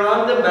who are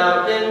on the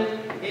mountain.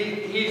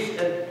 He's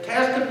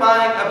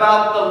testifying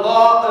about the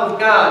law of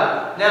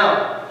God.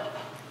 Now,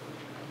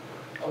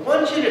 I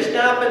want you to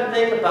stop and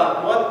think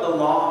about what the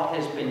law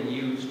has been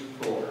used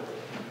for.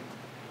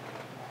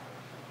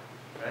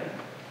 Right?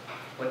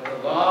 What the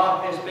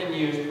law has been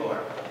used for.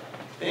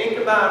 Think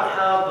about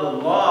how the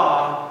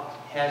law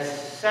has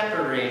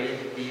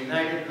separated the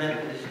United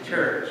Methodist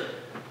Church.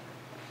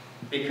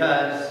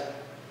 Because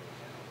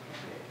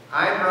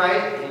I'm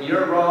right and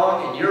you're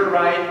wrong and you're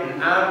right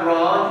and I'm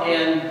wrong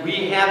and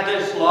we have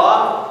this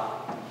law.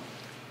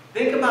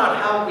 Think about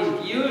how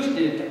we've used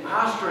it to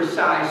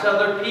ostracize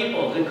other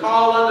people, to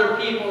call other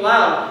people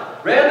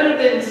out. Rather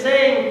than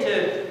saying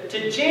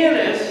to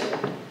Janice,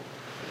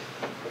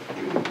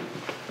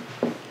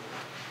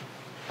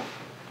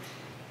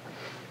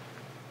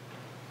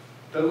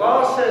 the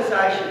law says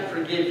I should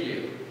forgive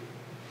you.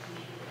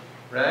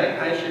 Right?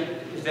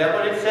 Is that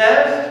what it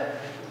says?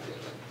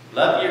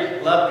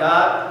 Love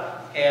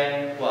God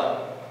and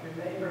what?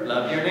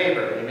 Love your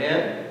neighbor.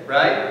 Amen?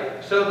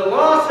 Right? So the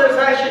law says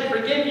I should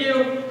forgive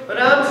you,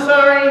 but I'm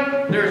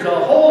sorry, there's a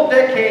whole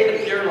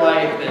decade of your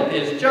life that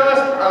is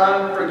just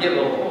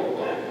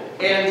unforgivable.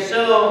 And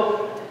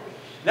so,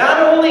 not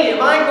only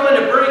am I going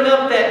to bring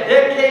up that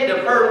decade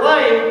of her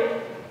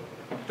life,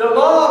 the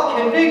law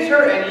convicts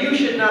her, and you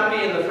should not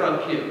be in the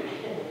front pew.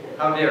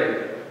 How dare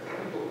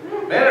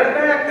you? Matter of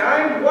fact,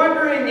 I'm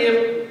wondering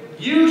if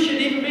you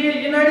should even be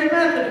a United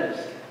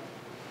Methodist.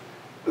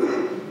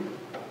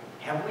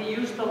 Have we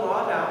used the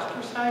law to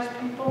ostracize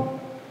people?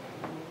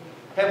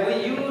 Have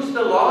we used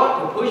the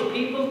law to push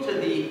people to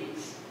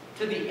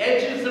the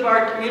edges of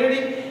our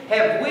community?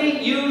 Have we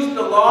used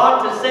the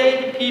law to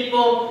say to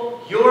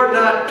people, you're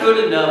not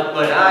good enough,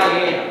 but I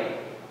am?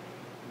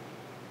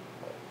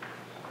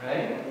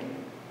 Right?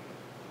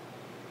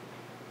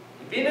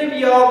 If any of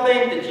y'all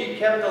think that you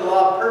kept the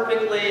law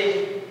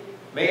perfectly,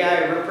 may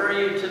I refer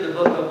you to the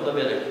book of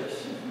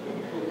Leviticus.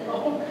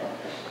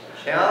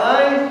 Shall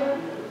I?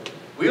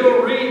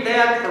 We'll read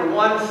that for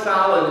 1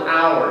 solid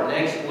hour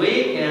next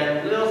week,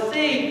 and we'll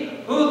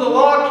see who the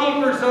law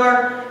keepers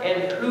are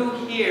and who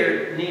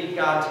here need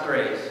God's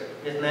grace.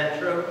 Isn't that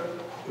true?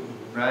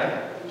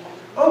 Right?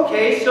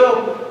 Okay,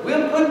 so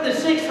we'll put the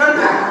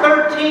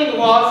 613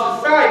 laws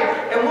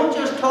aside, and we'll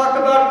just talk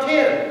about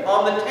 10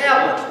 on the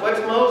tablets. What's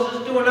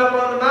Moses doing up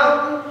on the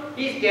mountain?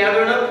 He's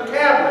gathering up the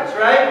tablets,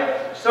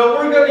 right? So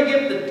we're going to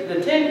give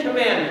the 10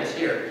 commandments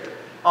here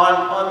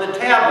on the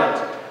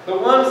tablets. The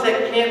ones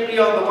that can't be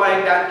on the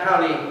Wyandotte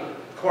County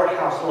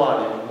Courthouse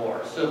lawn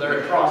anymore. So they're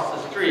across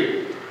the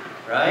street,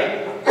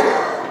 right?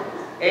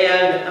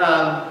 And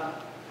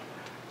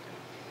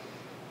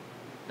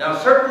now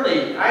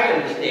certainly I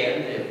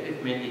understand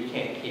if Mindy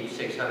can't keep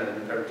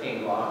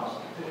 613 laws.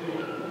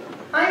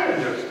 I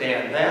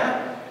understand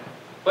that.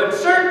 But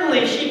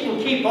certainly she can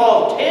keep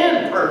all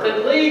 10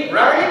 perfectly,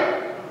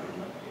 right?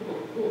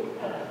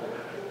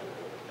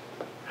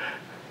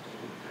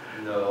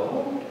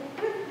 No.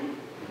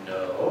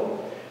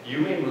 No. You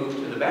may move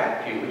to the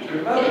back pew with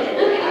your mother.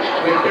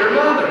 With your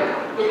mother,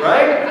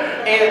 right?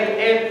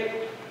 And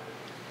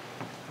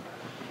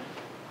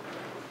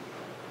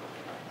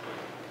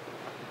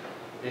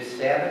this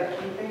Sabbath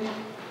keeping,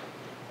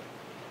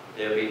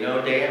 there'll be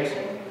no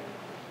dancing.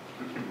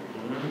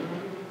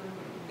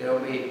 There'll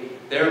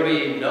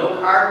be no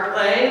card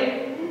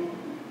playing.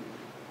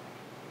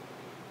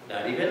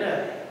 Not even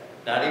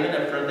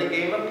a friendly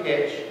game of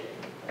pitch.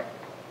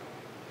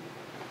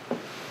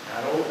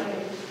 Not old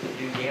things. They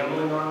do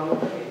gambling on old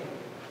things.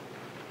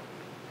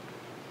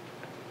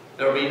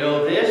 There'll be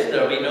no this,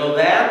 there'll be no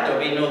that,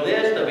 there'll be no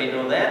this, there'll be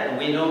no that, and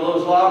we know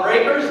those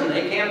lawbreakers, and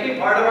they can't be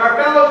part of our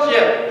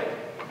fellowship.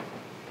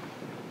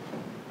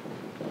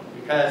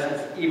 Because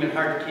it's even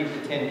hard to keep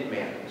the 10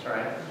 Commandments,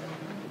 right?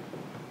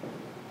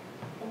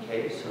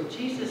 Okay, so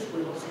Jesus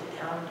whittles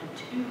it down to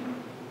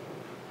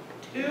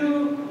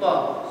two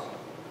laws.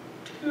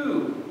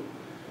 Two.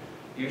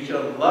 You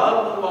shall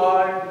love the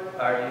Lord,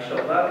 or you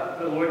shall love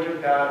the Lord your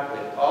God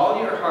with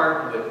all your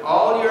heart, with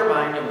all your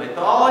mind, and with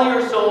all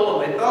your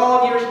soul, and with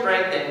all your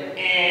strength,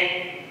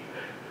 and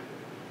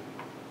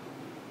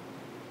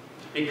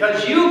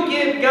because you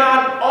give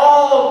God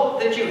all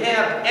that you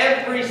have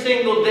every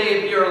single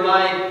day of your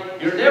life.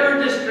 You're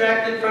never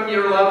distracted from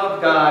your love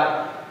of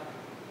God,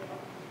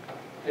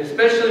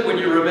 especially when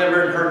you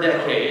remember her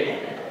decade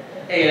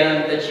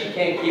and that she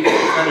can't keep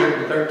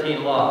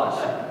 613 laws.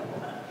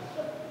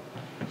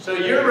 So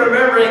you're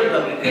remembering the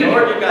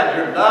Lord your God,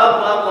 your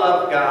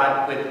love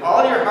God with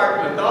all your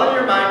heart, with all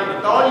your mind,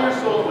 with all your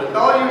soul, with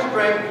all your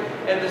strength.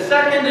 And the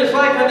second is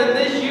like unto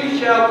this, you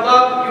shall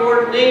love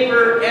your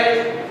neighbor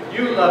as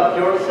you love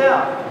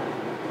yourself.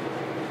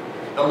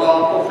 The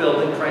law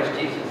fulfilled in Christ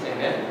Jesus.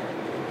 Amen?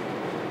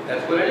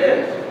 That's what it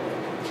is.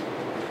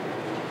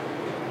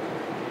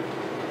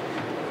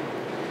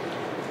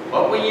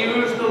 What we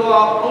use the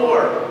law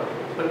for.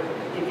 But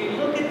if you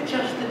look at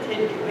just the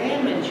 10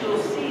 Commandments, you'll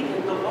see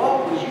that the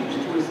law was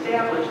used to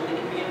establish the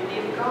community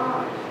of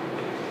God.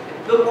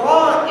 The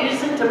law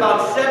isn't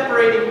about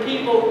separating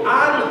people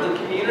out of the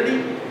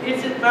community.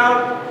 It's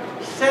about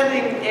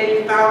setting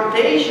a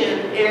foundation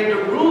and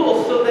a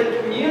rule so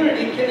that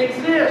community can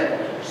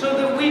exist, so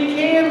that we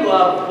can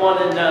love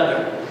one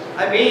another.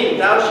 I mean,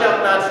 thou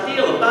shalt not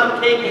steal. If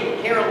I'm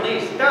taking Carol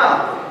Lee's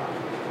stuff,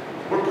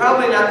 we're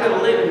probably not going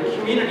to live in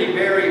community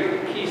very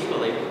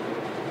peacefully.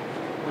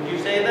 Would you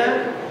say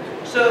that?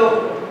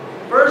 So,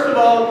 first of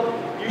all,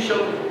 you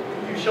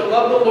shall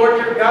love the Lord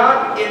your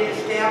God. It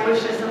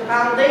establishes a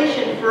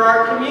foundation for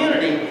our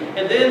community.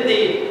 And then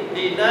the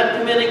not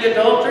committing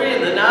adultery,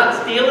 and the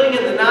not stealing,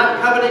 and the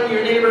not coveting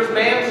your neighbor's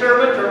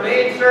manservant or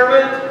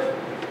maidservant.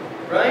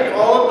 Right?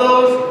 All of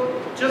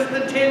those, just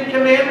the 10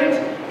 Commandments.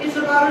 It's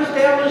about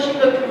establishing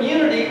a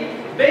community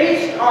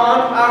based on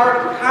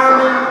our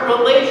common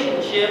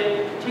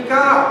relationship to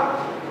God.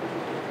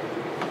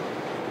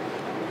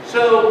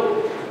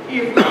 So,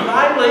 if we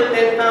violate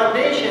that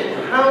foundation,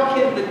 how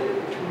can the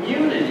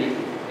community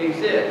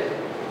exist?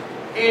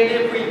 And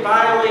if we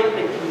violate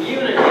the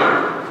community,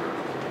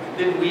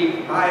 then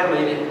we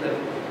violated the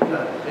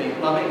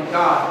loving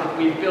God that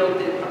we built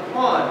it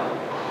upon.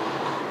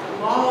 The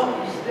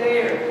law is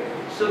there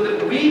so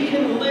that we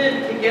can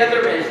live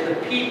together as the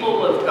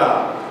people of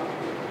God.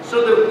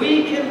 So that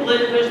we can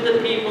live as the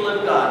people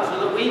of God.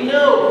 So that we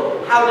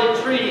know how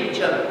to treat each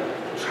other.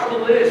 The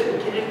trouble is,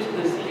 we get into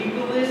this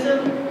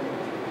legalism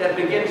that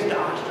begins to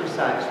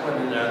ostracize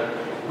one another.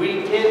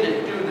 We tend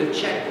to do the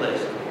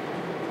checklist.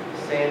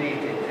 Sandy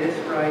did this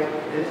right,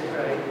 this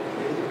right,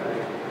 this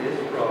right, this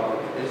wrong,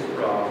 this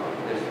wrong,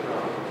 this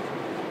wrong.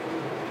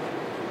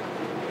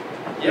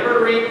 You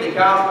ever read the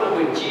gospel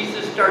when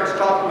Jesus starts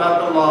talking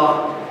about the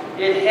law?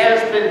 It has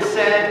been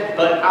said,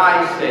 but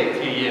I say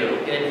to you.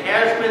 It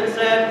has been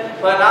said,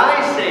 but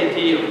I say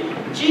to you.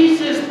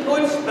 Jesus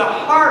puts the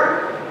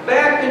heart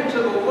back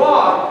into the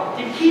law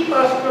to keep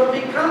us from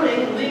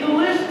becoming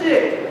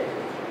legalistic.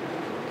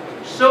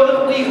 So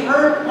that we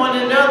hurt one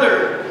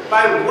another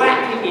by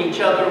whacking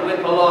each other with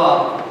the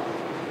law.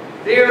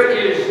 There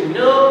is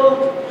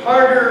no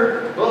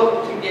harder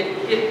book to get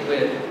hit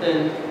with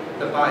than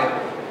the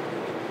Bible.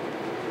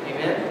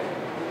 Amen?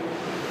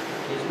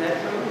 Isn't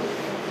that true?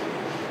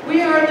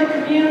 We are the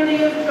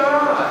community of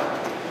God.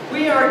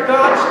 We are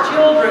God's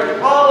children,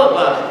 all of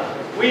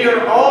us. We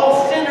are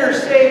all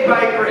sinners saved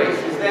by grace.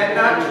 Is that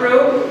not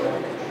true?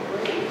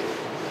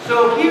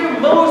 So here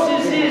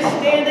Moses is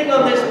standing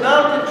on this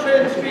mountain of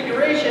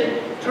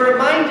transfiguration to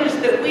remind us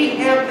that we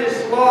have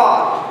this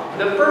law.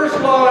 The first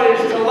law is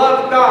to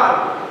love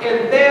God,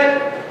 and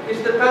that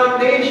is the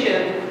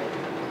foundation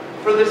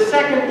for the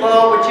second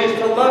law, which is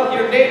to love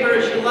your neighbor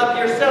as you love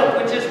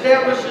yourself, which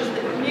establishes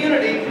the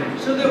community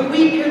so that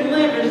we can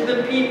live as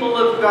the people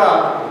of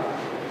God.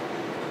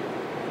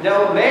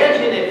 Now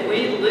imagine if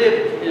we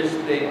lived as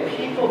the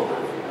people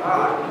of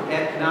God. Would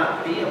that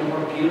not be a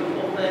more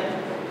beautiful thing?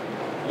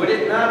 Would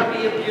it not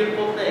be a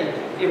beautiful thing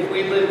if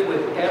we lived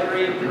with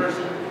every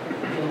person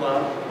in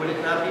love? Would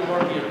it not be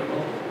more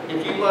beautiful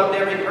if you loved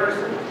every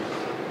person?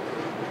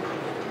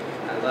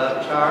 I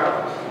love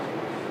Charles.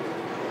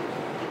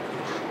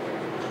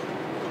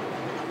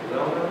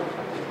 Wilma.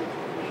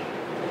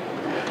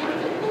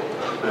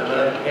 I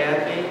love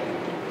Kathy.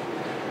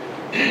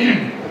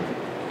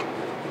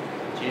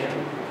 Jim.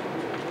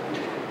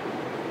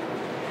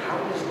 How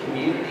does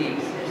community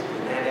exist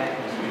in that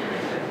atmosphere?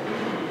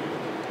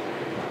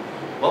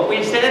 What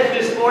we said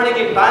this morning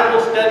in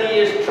Bible study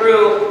is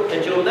true,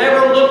 that you'll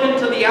never look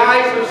into the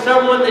eyes of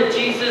someone that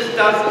Jesus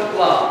doesn't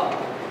love.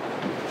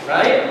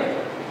 Right?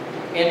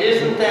 And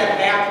isn't that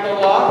half the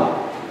law?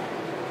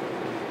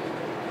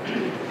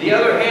 The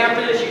other half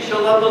is you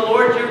shall love the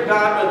Lord your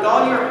God with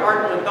all your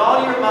heart, with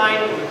all your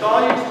mind, with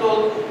all your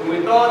soul, and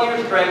with all your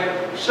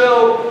strength.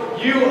 So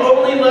you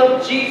only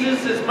love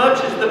Jesus as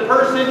much as the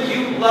person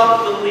you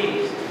love the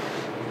least.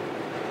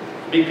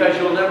 Because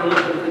you'll never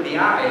look into the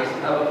eyes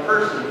of a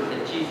person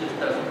that Jesus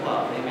doesn't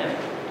love. Amen?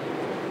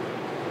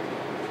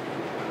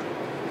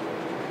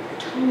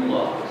 Two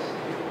laws.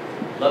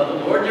 Love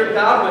the Lord your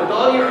God with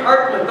all your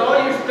heart, with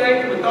all your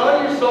strength, with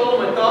all your soul,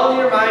 with all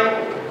your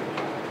mind.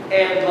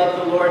 And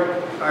love the Lord,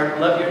 or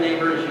love your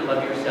neighbor as you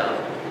love yourself.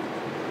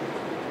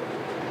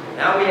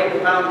 Now we have the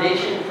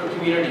foundation for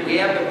community. We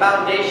have the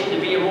foundation to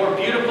be a more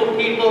beautiful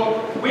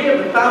people. We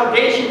have the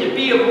foundation to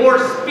be a more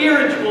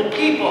spiritual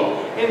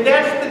people. And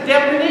that's the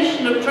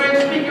definition of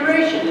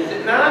transfiguration, is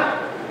it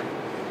not?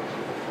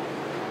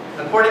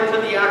 According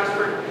to the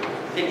Oxford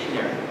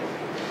Dictionary.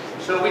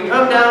 So we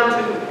come down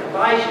to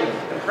Elijah,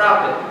 the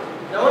prophet.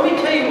 Now let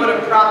me tell you what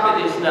a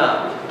prophet is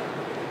not.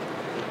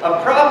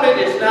 A prophet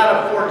is not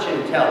a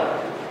fortune teller.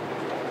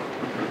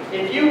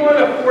 If you want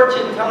a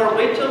fortune teller,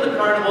 wait till the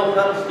carnival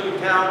comes through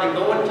town and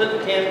go into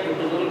the tent with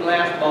the little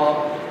glass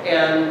ball,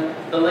 and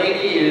the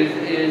lady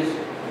is,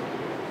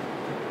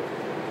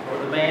 or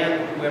the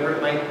man, whoever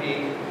it might be,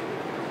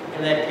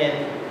 in that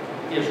tent,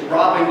 is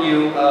robbing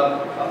you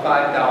of a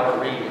 $5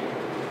 reading.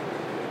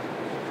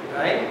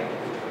 Right?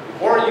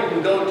 Or you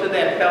can go to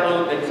that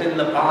fellow that's in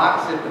the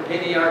box at the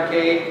penny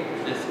arcade,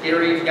 the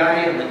scary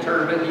guy in the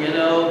turban, you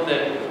know,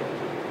 that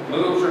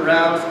moves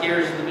around,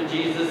 scares the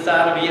bejesus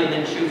out of you, and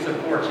then shoots a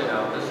fortune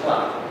out the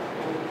slot.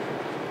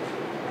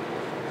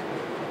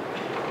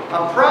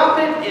 A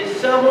prophet is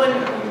someone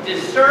who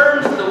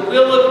discerns the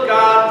will of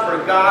God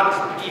for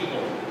God's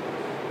people.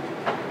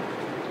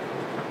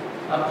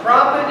 A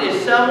prophet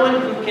is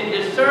someone who can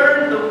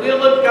discern the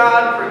will of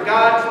God for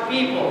God's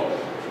people.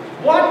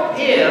 What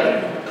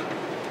if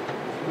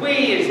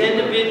we as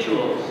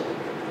individuals,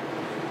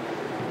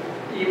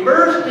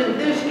 immersed in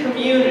this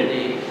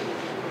community,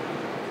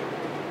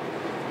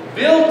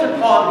 built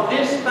upon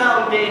this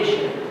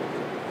foundation,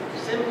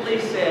 simply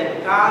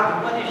said,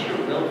 God, what is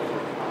your will for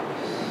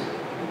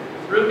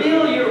us?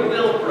 Reveal your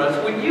will for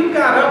us. When you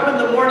got up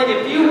in the morning,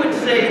 if you would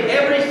say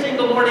every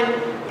single morning,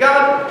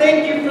 God,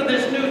 thank you for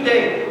this new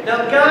day.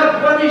 Now,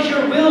 God, what is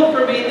your will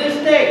for me this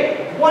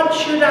day? What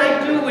should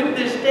I do with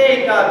this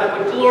day, God, that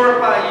would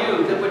glorify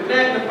you, that would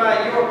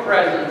magnify your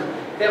presence,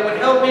 that would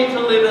help me to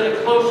live in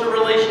a closer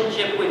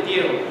relationship with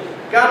you?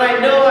 God, I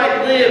know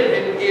I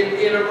live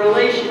in a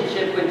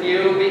relationship with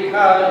you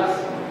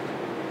because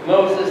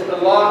Moses, the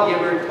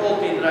lawgiver,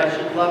 told me that I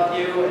should love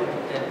you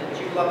and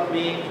that you loved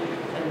me,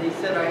 and he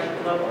said I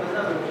should love one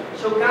another.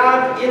 So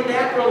God, in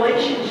that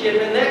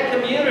relationship, in that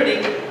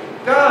community,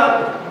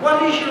 God,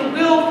 what is your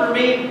will for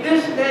me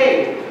this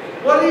day?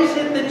 What is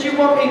it that you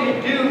want me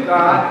to do,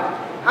 God?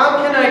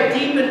 How can I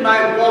deepen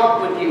my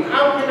walk with you?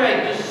 How can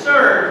I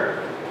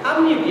discern? How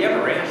many of you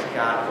ever asked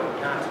God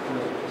what God's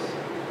will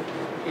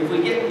is? If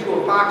we get into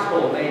a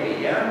foxhole,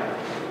 maybe, yeah?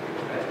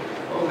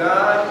 Oh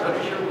God, what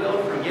is your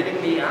will for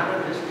getting me out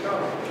of this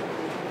trouble?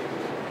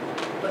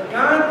 But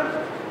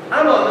God,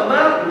 I'm on the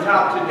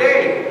mountaintop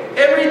today.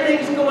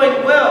 Everything's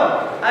going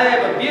well. I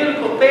have a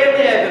beautiful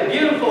family. I have a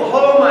beautiful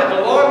home. I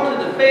belong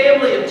to the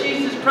family of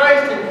Jesus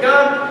Christ. And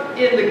God,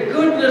 in the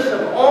goodness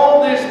of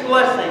all this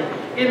blessing,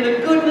 in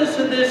the goodness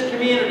of this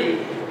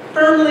community,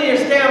 firmly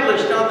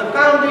established on the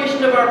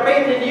foundation of our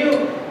faith in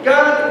you,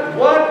 God,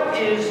 what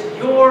is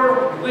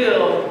your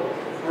will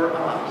for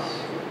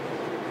us?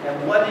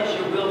 And what is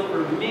your will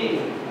for me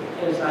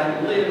as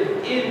I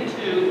live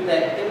into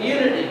that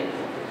community?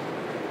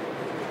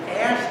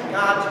 Ask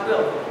God's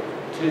will.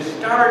 To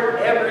start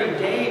every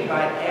day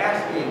by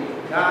asking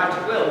God's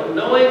will,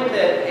 knowing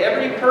that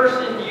every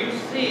person you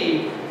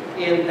see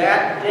in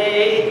that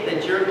day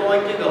that you're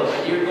going to go,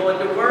 whether you're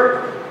going to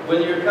work,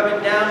 whether you're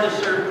coming down to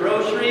serve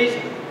groceries,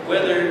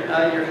 whether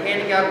you're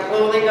handing out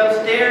clothing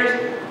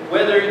upstairs,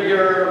 whether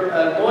you're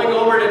going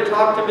over to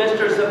talk to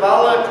Mr.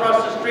 Zavala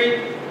across the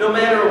street, no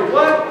matter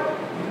what,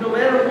 no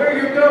matter where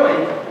you're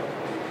going,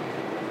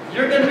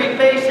 you're going to be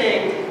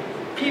facing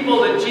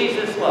people that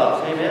Jesus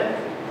loves. Amen?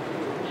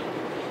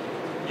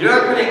 You're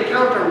not going to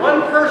encounter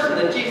one person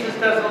that Jesus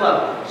doesn't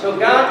love. So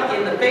God,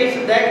 in the face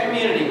of that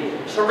community,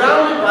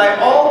 surrounded by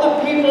all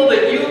the people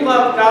that you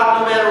love,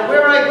 God, no matter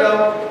where I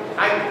go,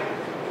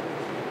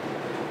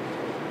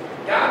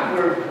 God,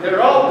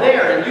 they're all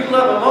there and you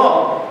love them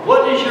all.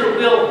 What is your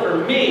will for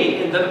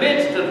me in the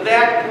midst of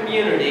that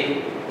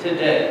community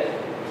today?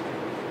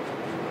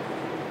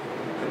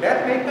 Could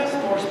that make us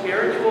more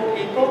spiritual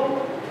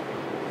people?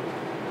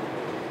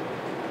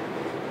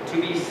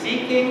 To be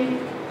seeking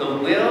the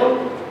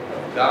will of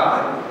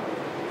God?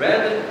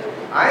 Rather,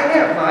 I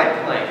have my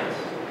plans.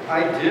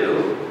 I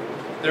do.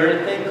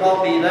 There's a thing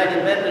called the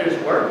United Methodist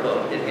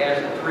Workbook. It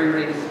has a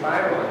 3-ring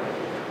spiral in it.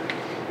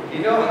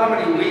 You know how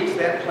many weeks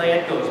that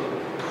plan goes?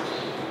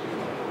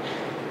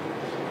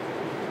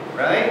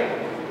 Right?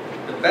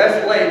 The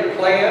best laid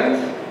plans.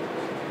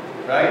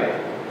 Right?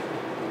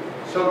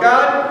 So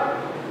God,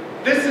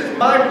 this is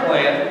my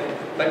plan,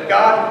 but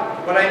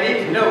God, what I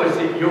need to know is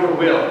that your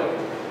will.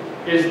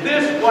 Is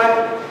this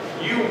what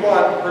you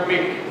want for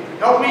me?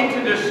 Help me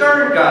to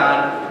discern,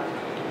 God,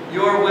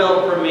 your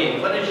will for me.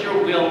 What is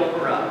your will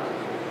for us?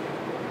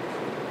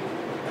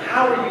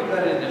 How are you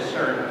going to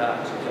discern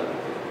God's will?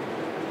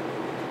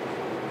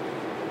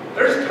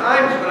 There's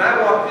times when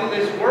I walk through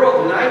this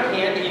world and I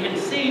can't even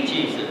see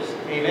Jesus.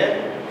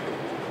 Amen?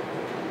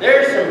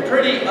 There's some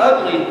pretty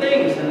ugly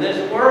things in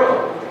this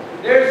world.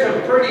 There's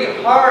some pretty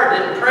hard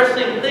and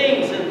pressing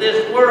things in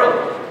this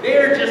world.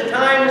 There are just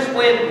times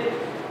when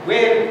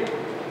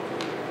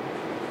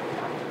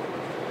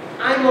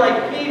I'm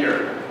like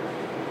Peter.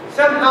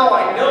 Somehow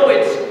I know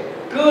it's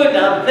good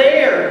up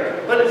there,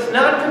 but it's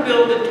not to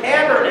build the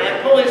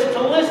tabernacle, it's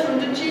to listen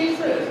to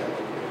Jesus.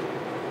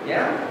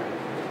 Yeah?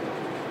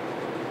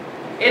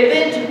 And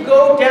then to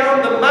go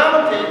down the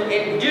mountain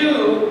and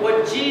do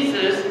what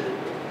Jesus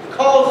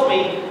calls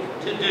me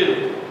to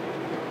do.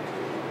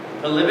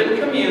 To live in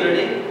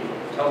community,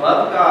 to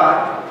love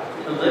God,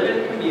 to live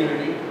in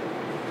community,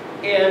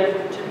 and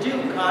to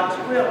do God's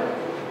will.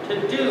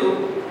 To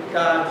do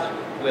God's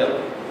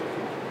will.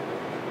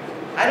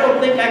 I don't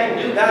think I can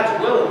do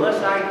God's will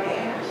unless I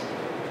ask.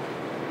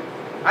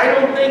 I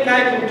don't think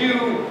I can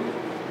do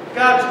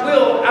God's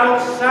will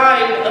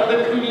outside of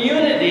the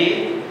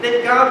community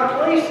that God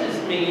places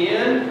me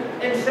in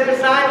and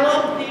says, I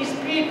love these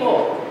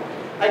people.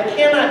 I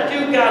cannot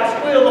do God's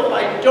will if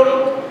I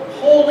don't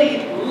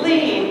wholly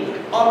lean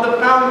on the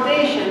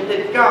foundation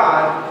that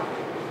God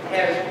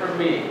has for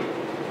me.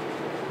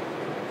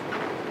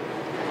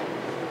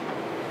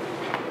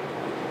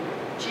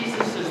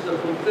 Jesus is the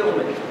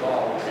fulfillment of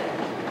all of that.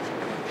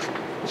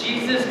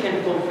 Jesus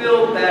can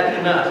fulfill that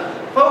in us.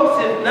 Folks,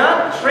 if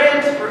not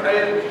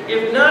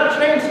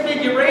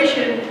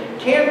transfiguration,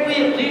 can't we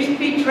at least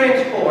be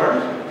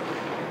transformed?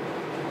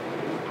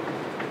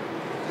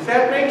 Does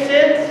that make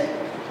sense?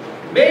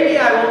 Maybe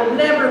I will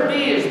never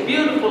be as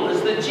beautiful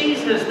as the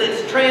Jesus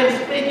that's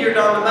transfigured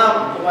on the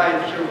mountain. Oh, I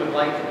sure would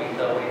like to be,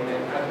 though.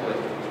 Amen. I would.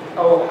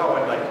 Oh, how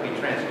I'd like to be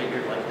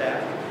transfigured like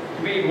that.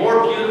 To be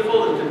more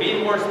beautiful and to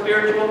be more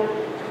spiritual.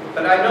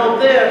 But I know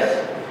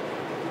this.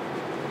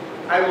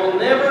 I will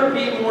never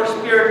be more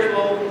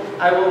spiritual.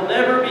 I will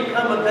never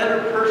become a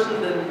better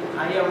person than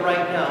I am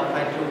right now if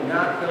I do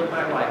not build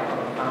my life on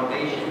the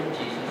foundation of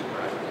Jesus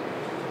Christ.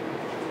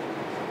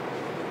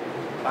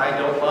 If I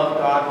don't love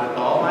God with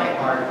all my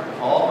heart,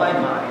 all my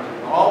mind,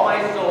 all my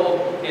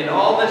soul, and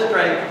all the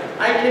strength,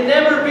 I can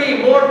never be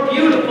more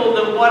beautiful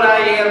than what I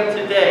am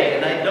today.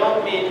 And I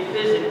don't mean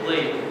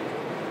physically.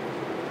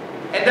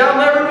 And I'll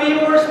never be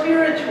more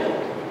spiritual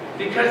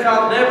because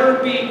I'll never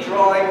be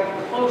drawing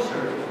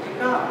closer to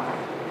God.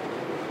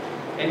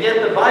 And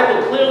yet the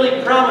Bible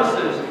clearly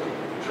promises,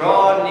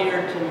 draw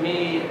near to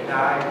me and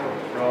I will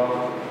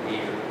draw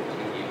near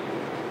to you.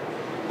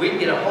 We can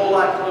get a whole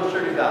lot closer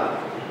to God.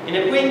 And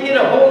if we can get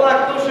a whole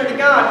lot closer to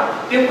God,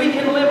 then we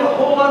can live a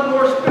whole lot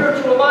more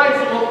spiritual lives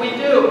than what we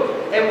do.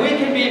 And we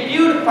can be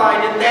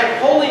beautified in that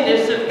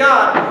holiness of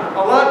God a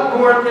lot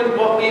more than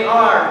what we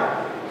are.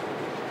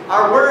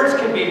 Our words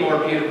can be more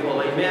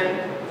beautiful,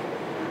 amen?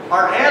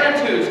 Our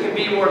attitudes can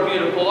be more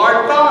beautiful.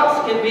 Our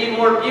thoughts can be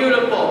more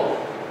beautiful.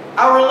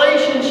 Our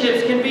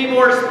relationships can be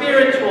more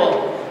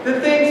spiritual.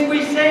 The things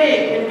we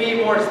say can be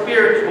more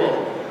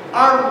spiritual.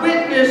 Our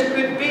witness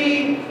could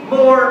be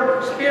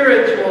more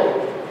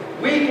spiritual.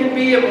 We can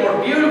be a more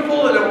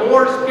beautiful and a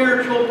more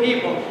spiritual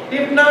people.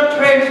 If not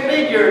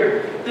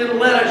transfigured, then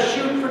let us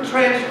shoot for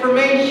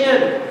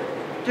transformation.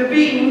 To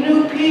be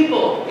new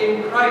people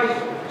in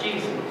Christ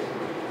Jesus.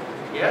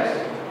 Yes?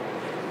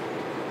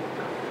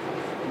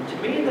 And to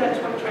me, that's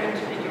what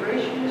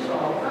transfiguration is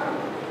all about.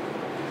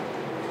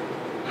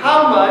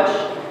 How much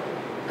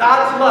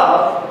God's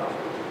love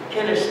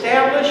can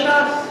establish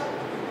us,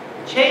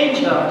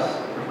 change us,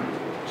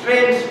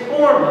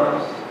 transform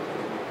us,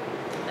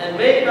 and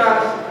make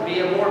us be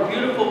a more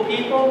beautiful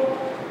people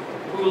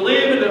who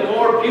live in a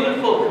more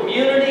beautiful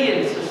community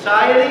and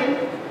society,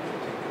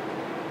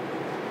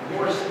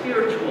 more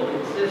spiritual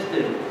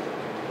existence,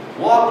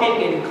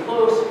 walking in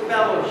close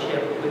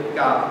fellowship with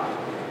God.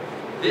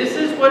 This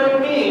is what it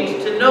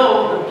means to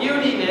know the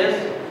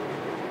beautiness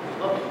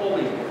of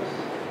holiness.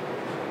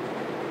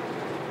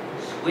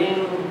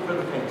 swing for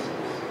the fences.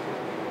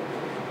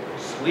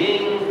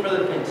 Swing for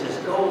the fences.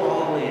 Go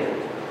all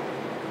in.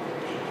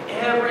 Take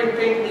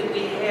everything that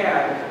we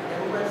have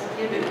and let's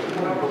give it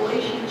to our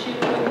relationship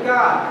with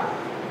God.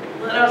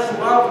 Let us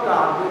love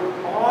God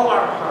with all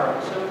our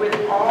hearts and with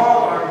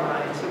all our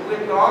minds and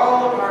with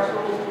all of our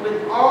souls and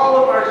with all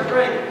of our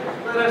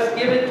strength. Let us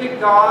give it to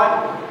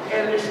God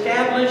and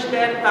establish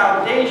that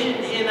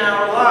foundation in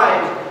our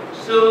lives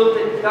so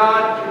that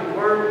God can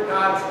work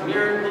God's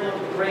miracle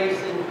of grace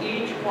in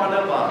each one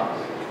of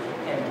us.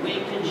 And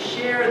we can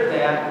share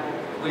that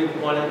with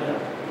one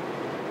another.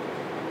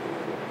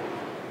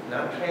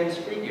 Not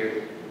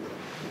transfigured.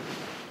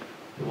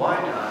 Why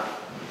not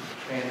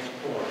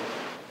transform?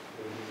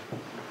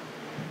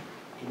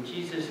 In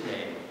Jesus'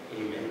 name,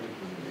 amen.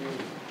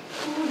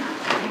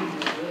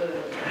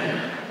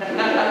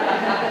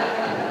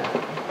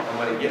 I'm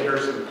going to get her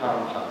some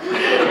pom-poms.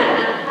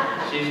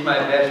 She's my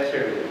best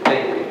cheerleader.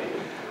 Thank you.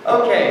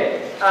 Okay.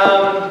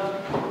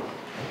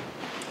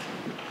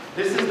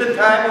 This is the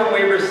time when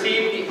we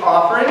receive the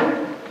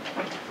offering.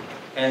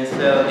 And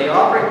so the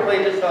offering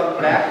plate is on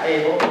the back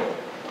table.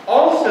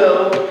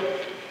 Also,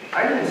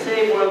 I didn't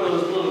save one of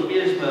those little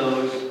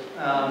gizmos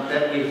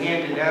that we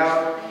handed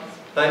out,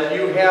 but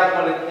you have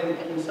one,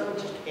 and someone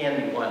just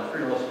hand me one for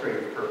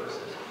illustrative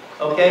purposes.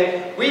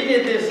 Okay? We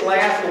did this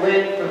last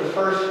Lent for the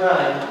first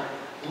time.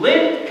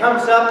 Lent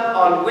comes up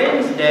on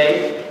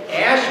Wednesday.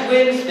 Ash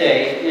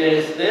Wednesday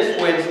is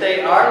this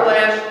Wednesday. Our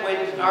Ash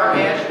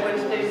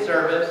Wednesday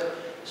service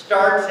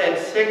starts at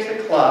 6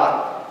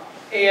 o'clock.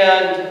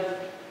 And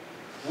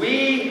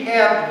we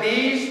have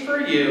these for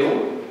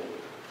you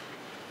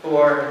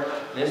for,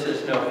 this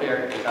is no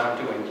fair because I'm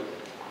doing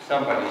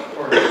somebody's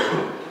work.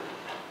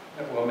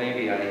 Well,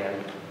 maybe I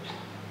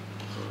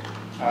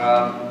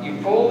am.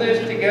 You pull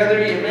this together,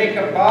 you make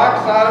a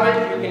box out of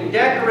it. You can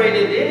decorate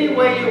it any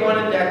way you want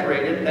to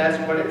decorate it. That's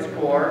what it's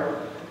for.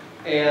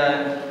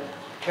 And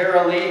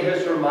Carol Lee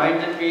has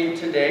reminded me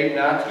today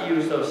not to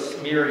use those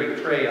smeary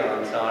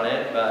crayons on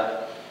it,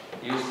 but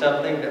use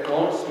something that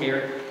won't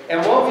smear.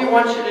 And what we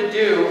want you to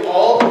do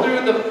all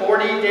through the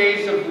 40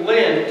 days of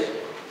Lent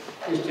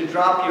is to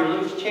drop your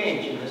loose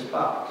change in this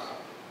box.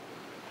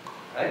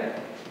 Right?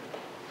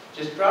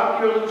 Just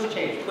drop your loose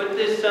change. Put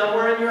this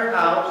somewhere in your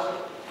house,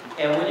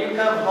 and when you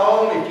come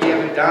home, if you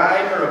have a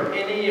dime or a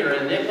penny or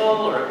a nickel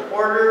or a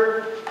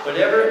quarter,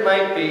 whatever it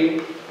might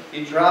be,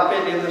 you drop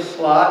it in the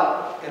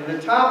slot in the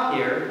top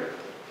here.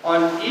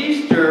 On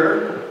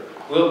Easter,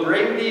 we'll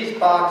bring these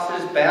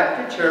boxes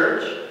back to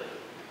church,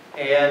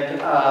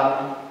 and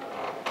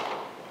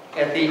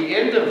at the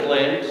end of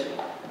Lent,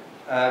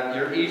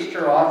 your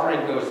Easter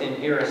offering goes in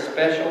here. A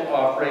special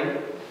offering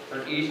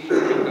for Easter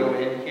can go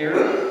in here.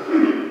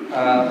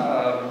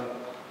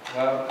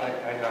 Well,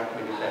 I'm not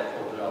going to get that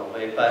folded all the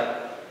way,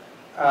 but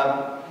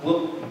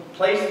we'll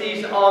place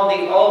these on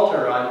the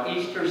altar on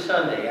Easter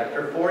Sunday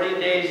after 40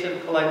 days of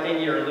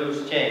collecting your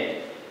loose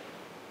change.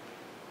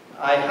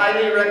 I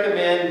highly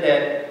recommend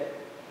that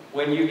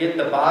when you get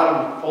the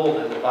bottom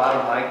folded, the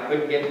bottom I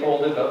couldn't get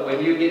folded, but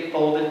when you get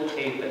folded,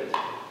 tape it.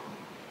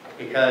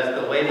 Because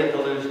the way that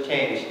the loose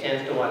change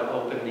tends to want to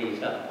open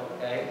these up,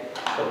 okay?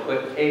 So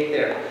put tape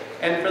there.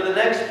 And for the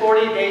next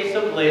 40 days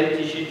of Lent,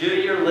 as you do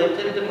your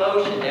Lenten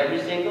devotion every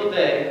single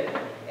day,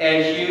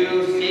 as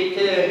you seek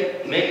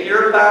to make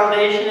your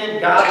foundation in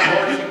God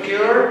more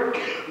secure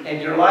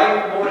and your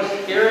life more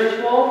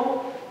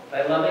spiritual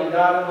by loving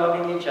God and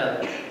loving each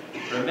other,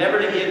 remember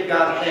to give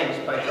God thanks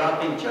by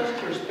dropping just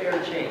your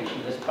spare change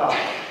in this box.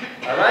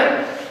 All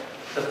right?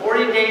 The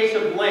 40 days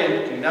of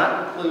Lent do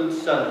not include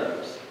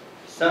Sundays.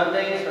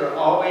 Sundays are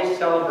always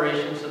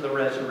celebrations of the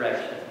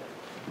resurrection.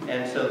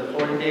 And so the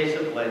 40 days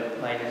of Lent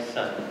minus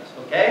Sundays.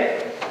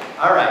 Okay?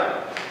 All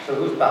right. So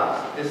whose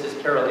box? This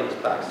is Carol Lee's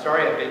box.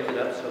 Sorry I baked it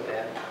up so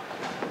bad.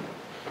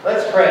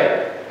 Let's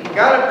pray.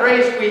 God of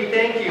grace, we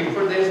thank you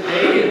for this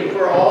day and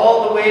for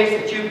all the ways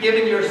that you've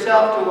given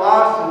yourself to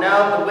us, and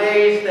now the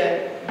ways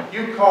that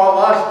you call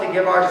us to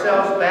give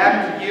ourselves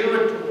back to you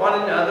and to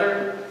one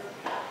another,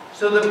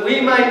 so that we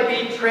might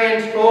be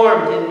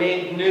transformed and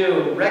made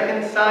new,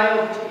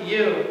 reconciled to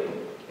you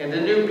and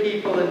the new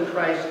people in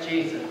Christ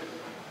Jesus.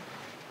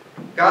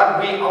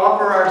 God, we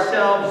offer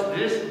ourselves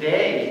this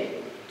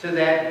day to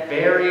that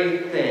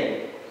very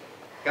thing.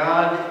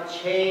 God,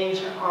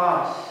 change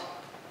us.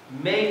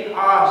 Make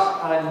us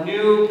a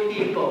new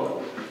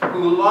people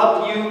who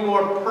love you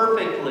more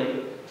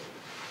perfectly,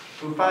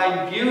 who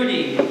find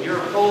beauty in your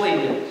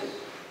holiness,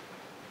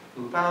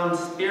 who found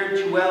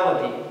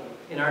spirituality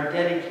in our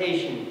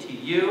dedication to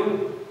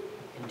you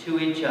and to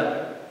each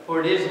other.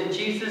 For it is in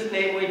Jesus'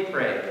 name we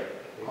pray.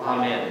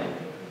 Amen.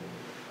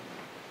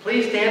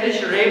 Please stand as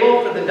you're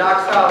able for the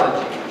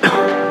doxology.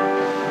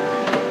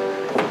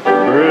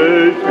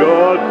 Praise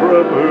God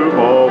from whom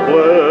all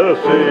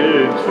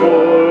blessings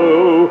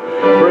flow.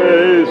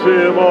 Praise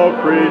Him, all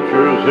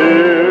creatures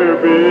here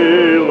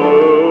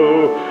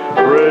below.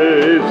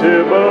 Praise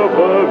Him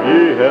above,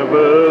 ye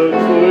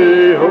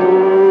heavenly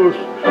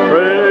hosts.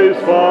 Praise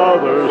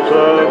Father,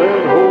 Son,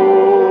 and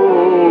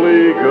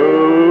Holy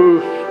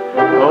Ghost.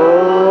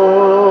 Amen.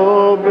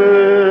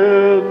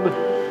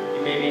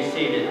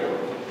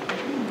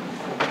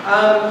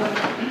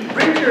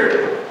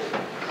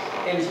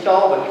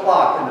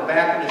 off in the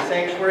back of the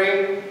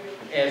sanctuary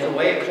as a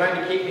way of trying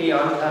to keep me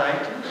on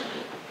time.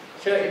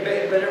 So,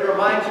 but it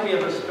reminds me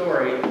of a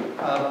story of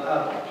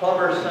a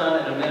plumber's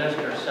son and a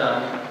minister's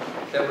son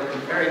that were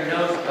comparing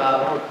notes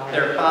about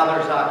their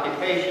father's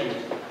occupations.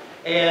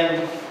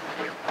 And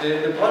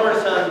the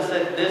plumber's son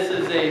said, this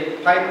is a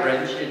pipe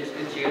wrench.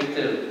 It's used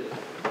to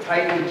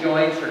tighten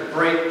joints or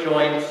break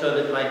joints so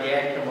that my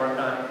dad can work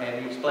on it.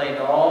 And he explained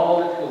all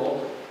the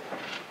tools.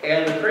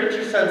 And the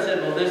preacher's son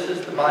said, well, this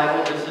is the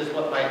Bible. This is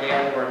what my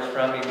dad works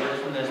from. He works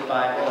from this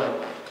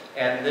Bible.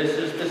 And this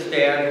is the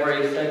stand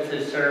where he sets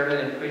his sermon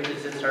and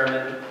preaches his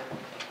sermon.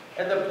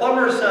 And the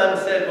plumber's son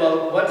said,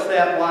 well, what's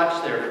that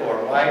watch there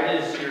for? Why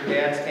does your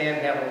dad's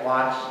stand have a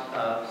watch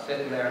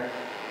sitting there?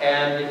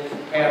 And the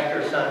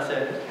pastor's son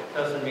said,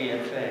 doesn't mean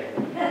a thing.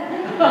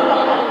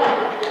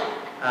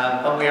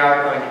 But we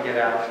are going to get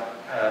out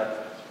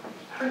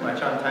pretty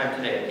much on time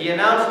today. The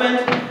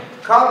announcement,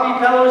 Coffee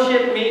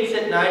Fellowship meets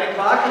at 9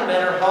 o'clock in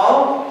Menor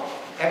Hall.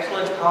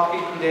 Excellent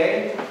coffee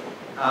today.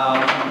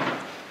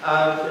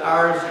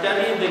 Our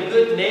study of the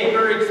Good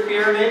Neighbor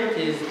experiment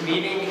is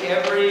meeting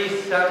every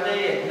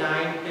Sunday at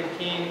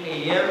 9:15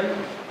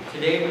 a.m.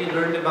 Today we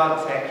learned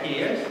about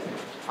Zacchaeus.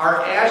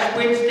 Our Ash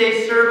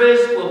Wednesday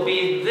service will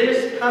be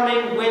this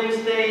coming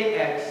Wednesday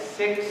at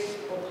 6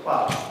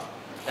 o'clock.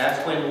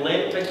 That's when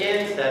Lent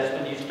begins. That's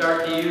when you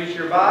start to use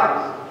your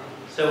box.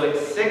 So at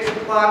 6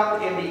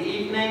 o'clock in the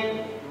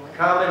evening,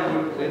 come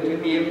and do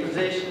the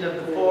imposition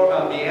of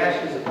the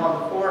ashes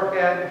upon the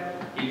forehead.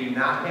 You do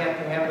not have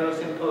to have those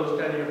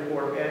imposed on your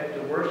forehead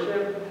to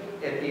worship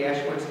at the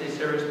Ash Wednesday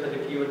service, but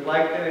if you would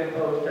like that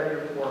imposed on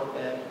your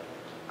forehead,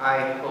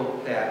 I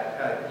hope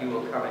that you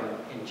will come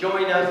and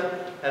join us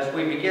as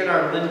we begin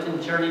our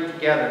Lenten journey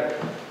together.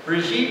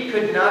 Brigitte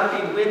could not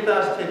be with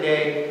us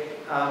today.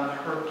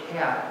 Her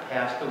cat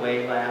passed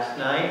away last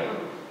night.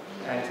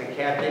 It's a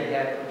cat they've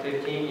had for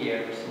 15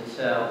 years, and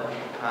so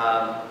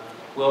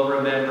we'll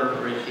remember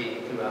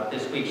Brigitte throughout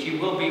this week. She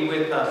will be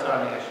with us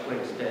on Ash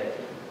Wednesday,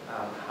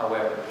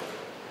 however.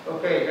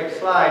 Okay, next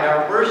slide.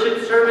 Our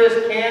worship service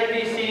can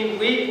be seen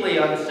weekly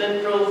on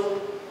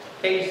Central's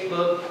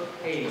Facebook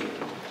page.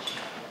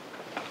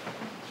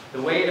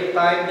 The way to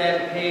find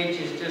that page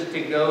is just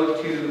to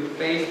go to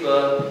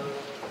Facebook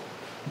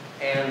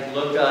and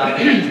look up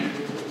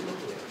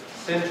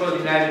Central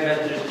United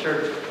Methodist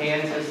Church,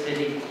 Kansas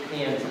City,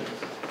 Kansas.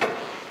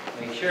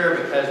 Make sure,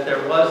 because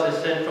there was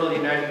a Central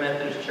United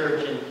Methodist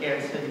Church in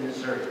Kansas City,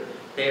 Missouri.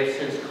 They have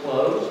since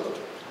closed,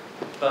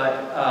 but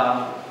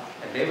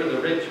and they were the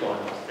rich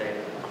ones. They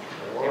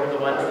were the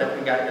ones that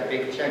we got the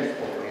big checks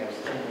for. We have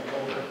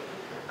over.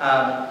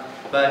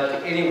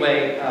 But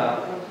anyway,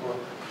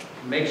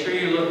 make sure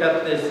you look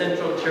up the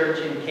Central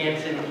Church in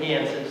Kansas City,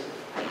 Kansas.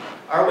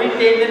 Our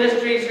weekday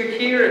ministries are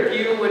here. If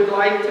you would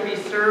like to be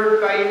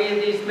served by any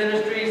of these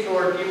ministries,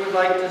 or if you would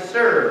like to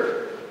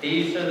serve,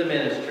 these are the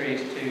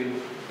ministries to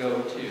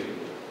go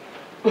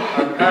to.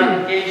 Our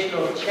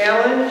congregational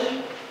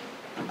challenge.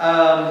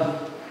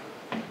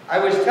 I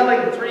was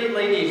telling 3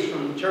 ladies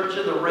from Church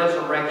of the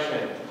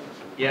Resurrection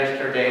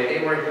yesterday.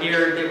 They were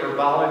here. They were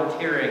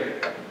volunteering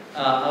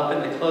up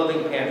in the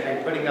clothing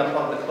pantry, putting up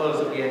all the clothes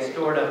that we had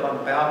stored up on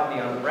the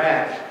balcony on the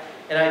racks.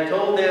 And I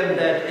told them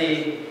that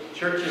the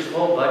church's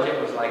whole budget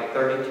was like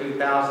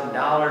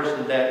 $32,000,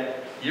 and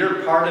that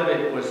your part of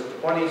it was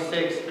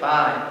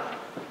 $26,500.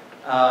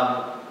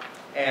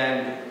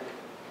 And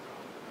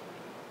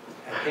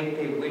I think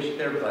they wish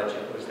their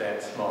budget was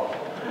that small.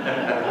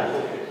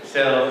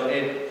 So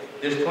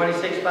this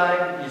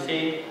 $26,500, you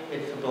see,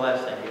 it's a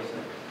blessing, isn't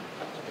it?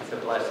 It's a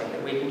blessing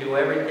that we can do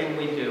everything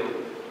we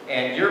do.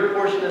 And your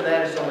portion of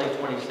that is only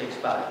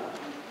 $26,500.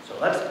 So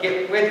let's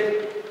get with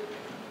it.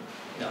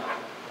 No.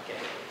 Okay.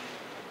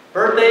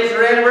 Birthdays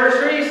or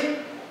anniversaries?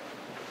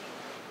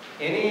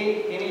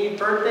 Any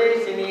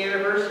birthdays? Any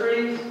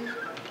anniversaries?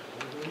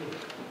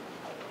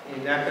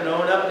 You're not going to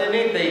own up to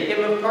any? The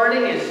hymn of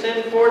parting is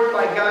sent forth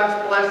by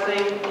God's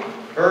blessing,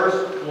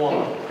 verse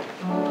 1.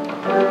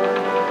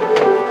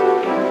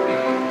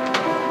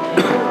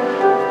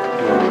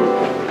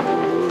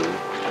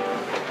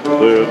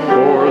 Sent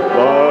forth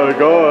by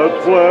God's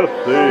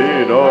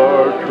blessing,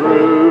 our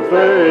true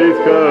faith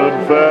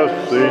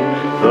confessing,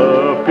 the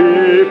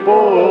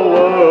people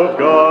of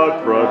God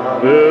from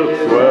this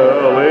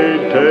dwelling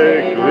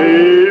take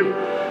leave.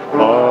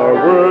 Our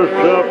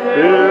worship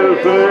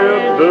is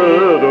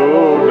ended,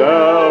 oh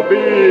now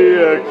be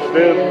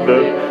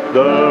extended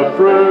the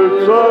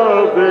fruits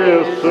of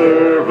this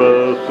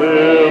service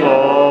in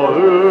all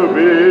who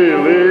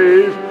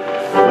believe.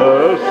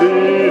 The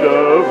seed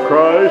of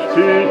Christ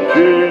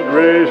teaching,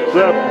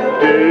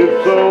 receptive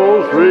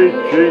souls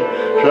reaching,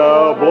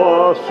 shall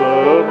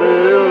blossom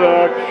in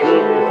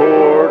action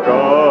for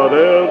God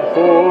and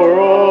for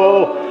all.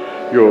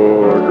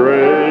 Your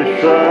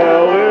grace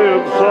shall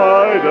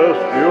incite us,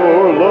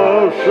 your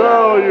love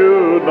shall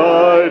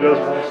unite us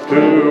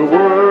to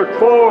work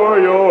for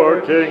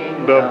your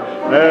kingdom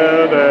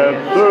and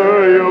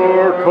answer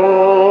your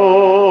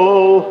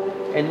call.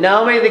 And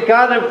now may the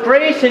God of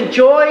grace and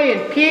joy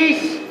and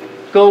peace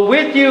go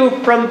with you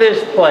from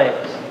this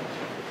place.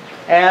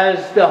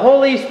 As the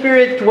Holy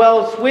Spirit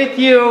dwells with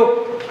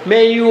you,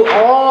 may you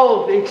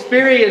all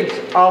experience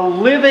a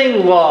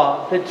living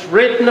law that's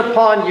written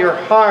upon your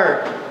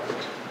heart.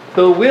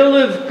 The will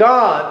of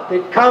God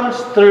that comes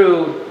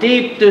through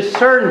deep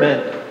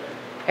discernment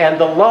and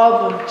the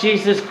love of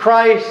Jesus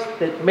Christ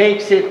that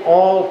makes it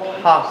all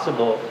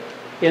possible.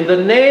 In the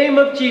name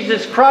of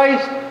Jesus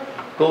Christ,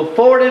 go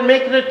forward and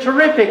make it a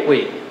terrific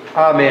week.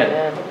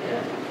 Amen.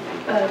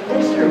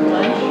 They serve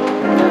lunch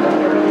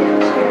early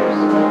upstairs,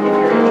 if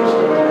you're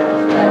interested in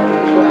that.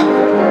 Go out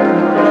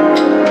for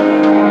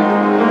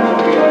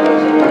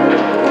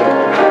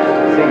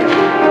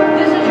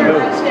This is your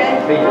last day?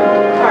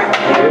 All right,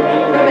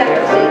 go back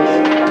to seats,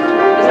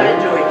 because I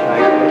enjoyed it.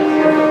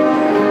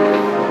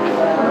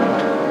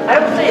 I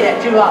don't say that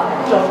too often,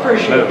 so I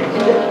appreciate it.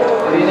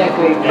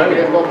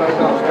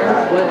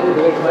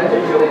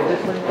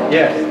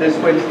 Yes, this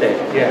Wednesday.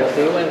 Yes.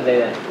 See you Wednesday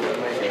then.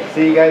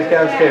 See you guys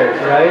downstairs,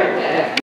 right?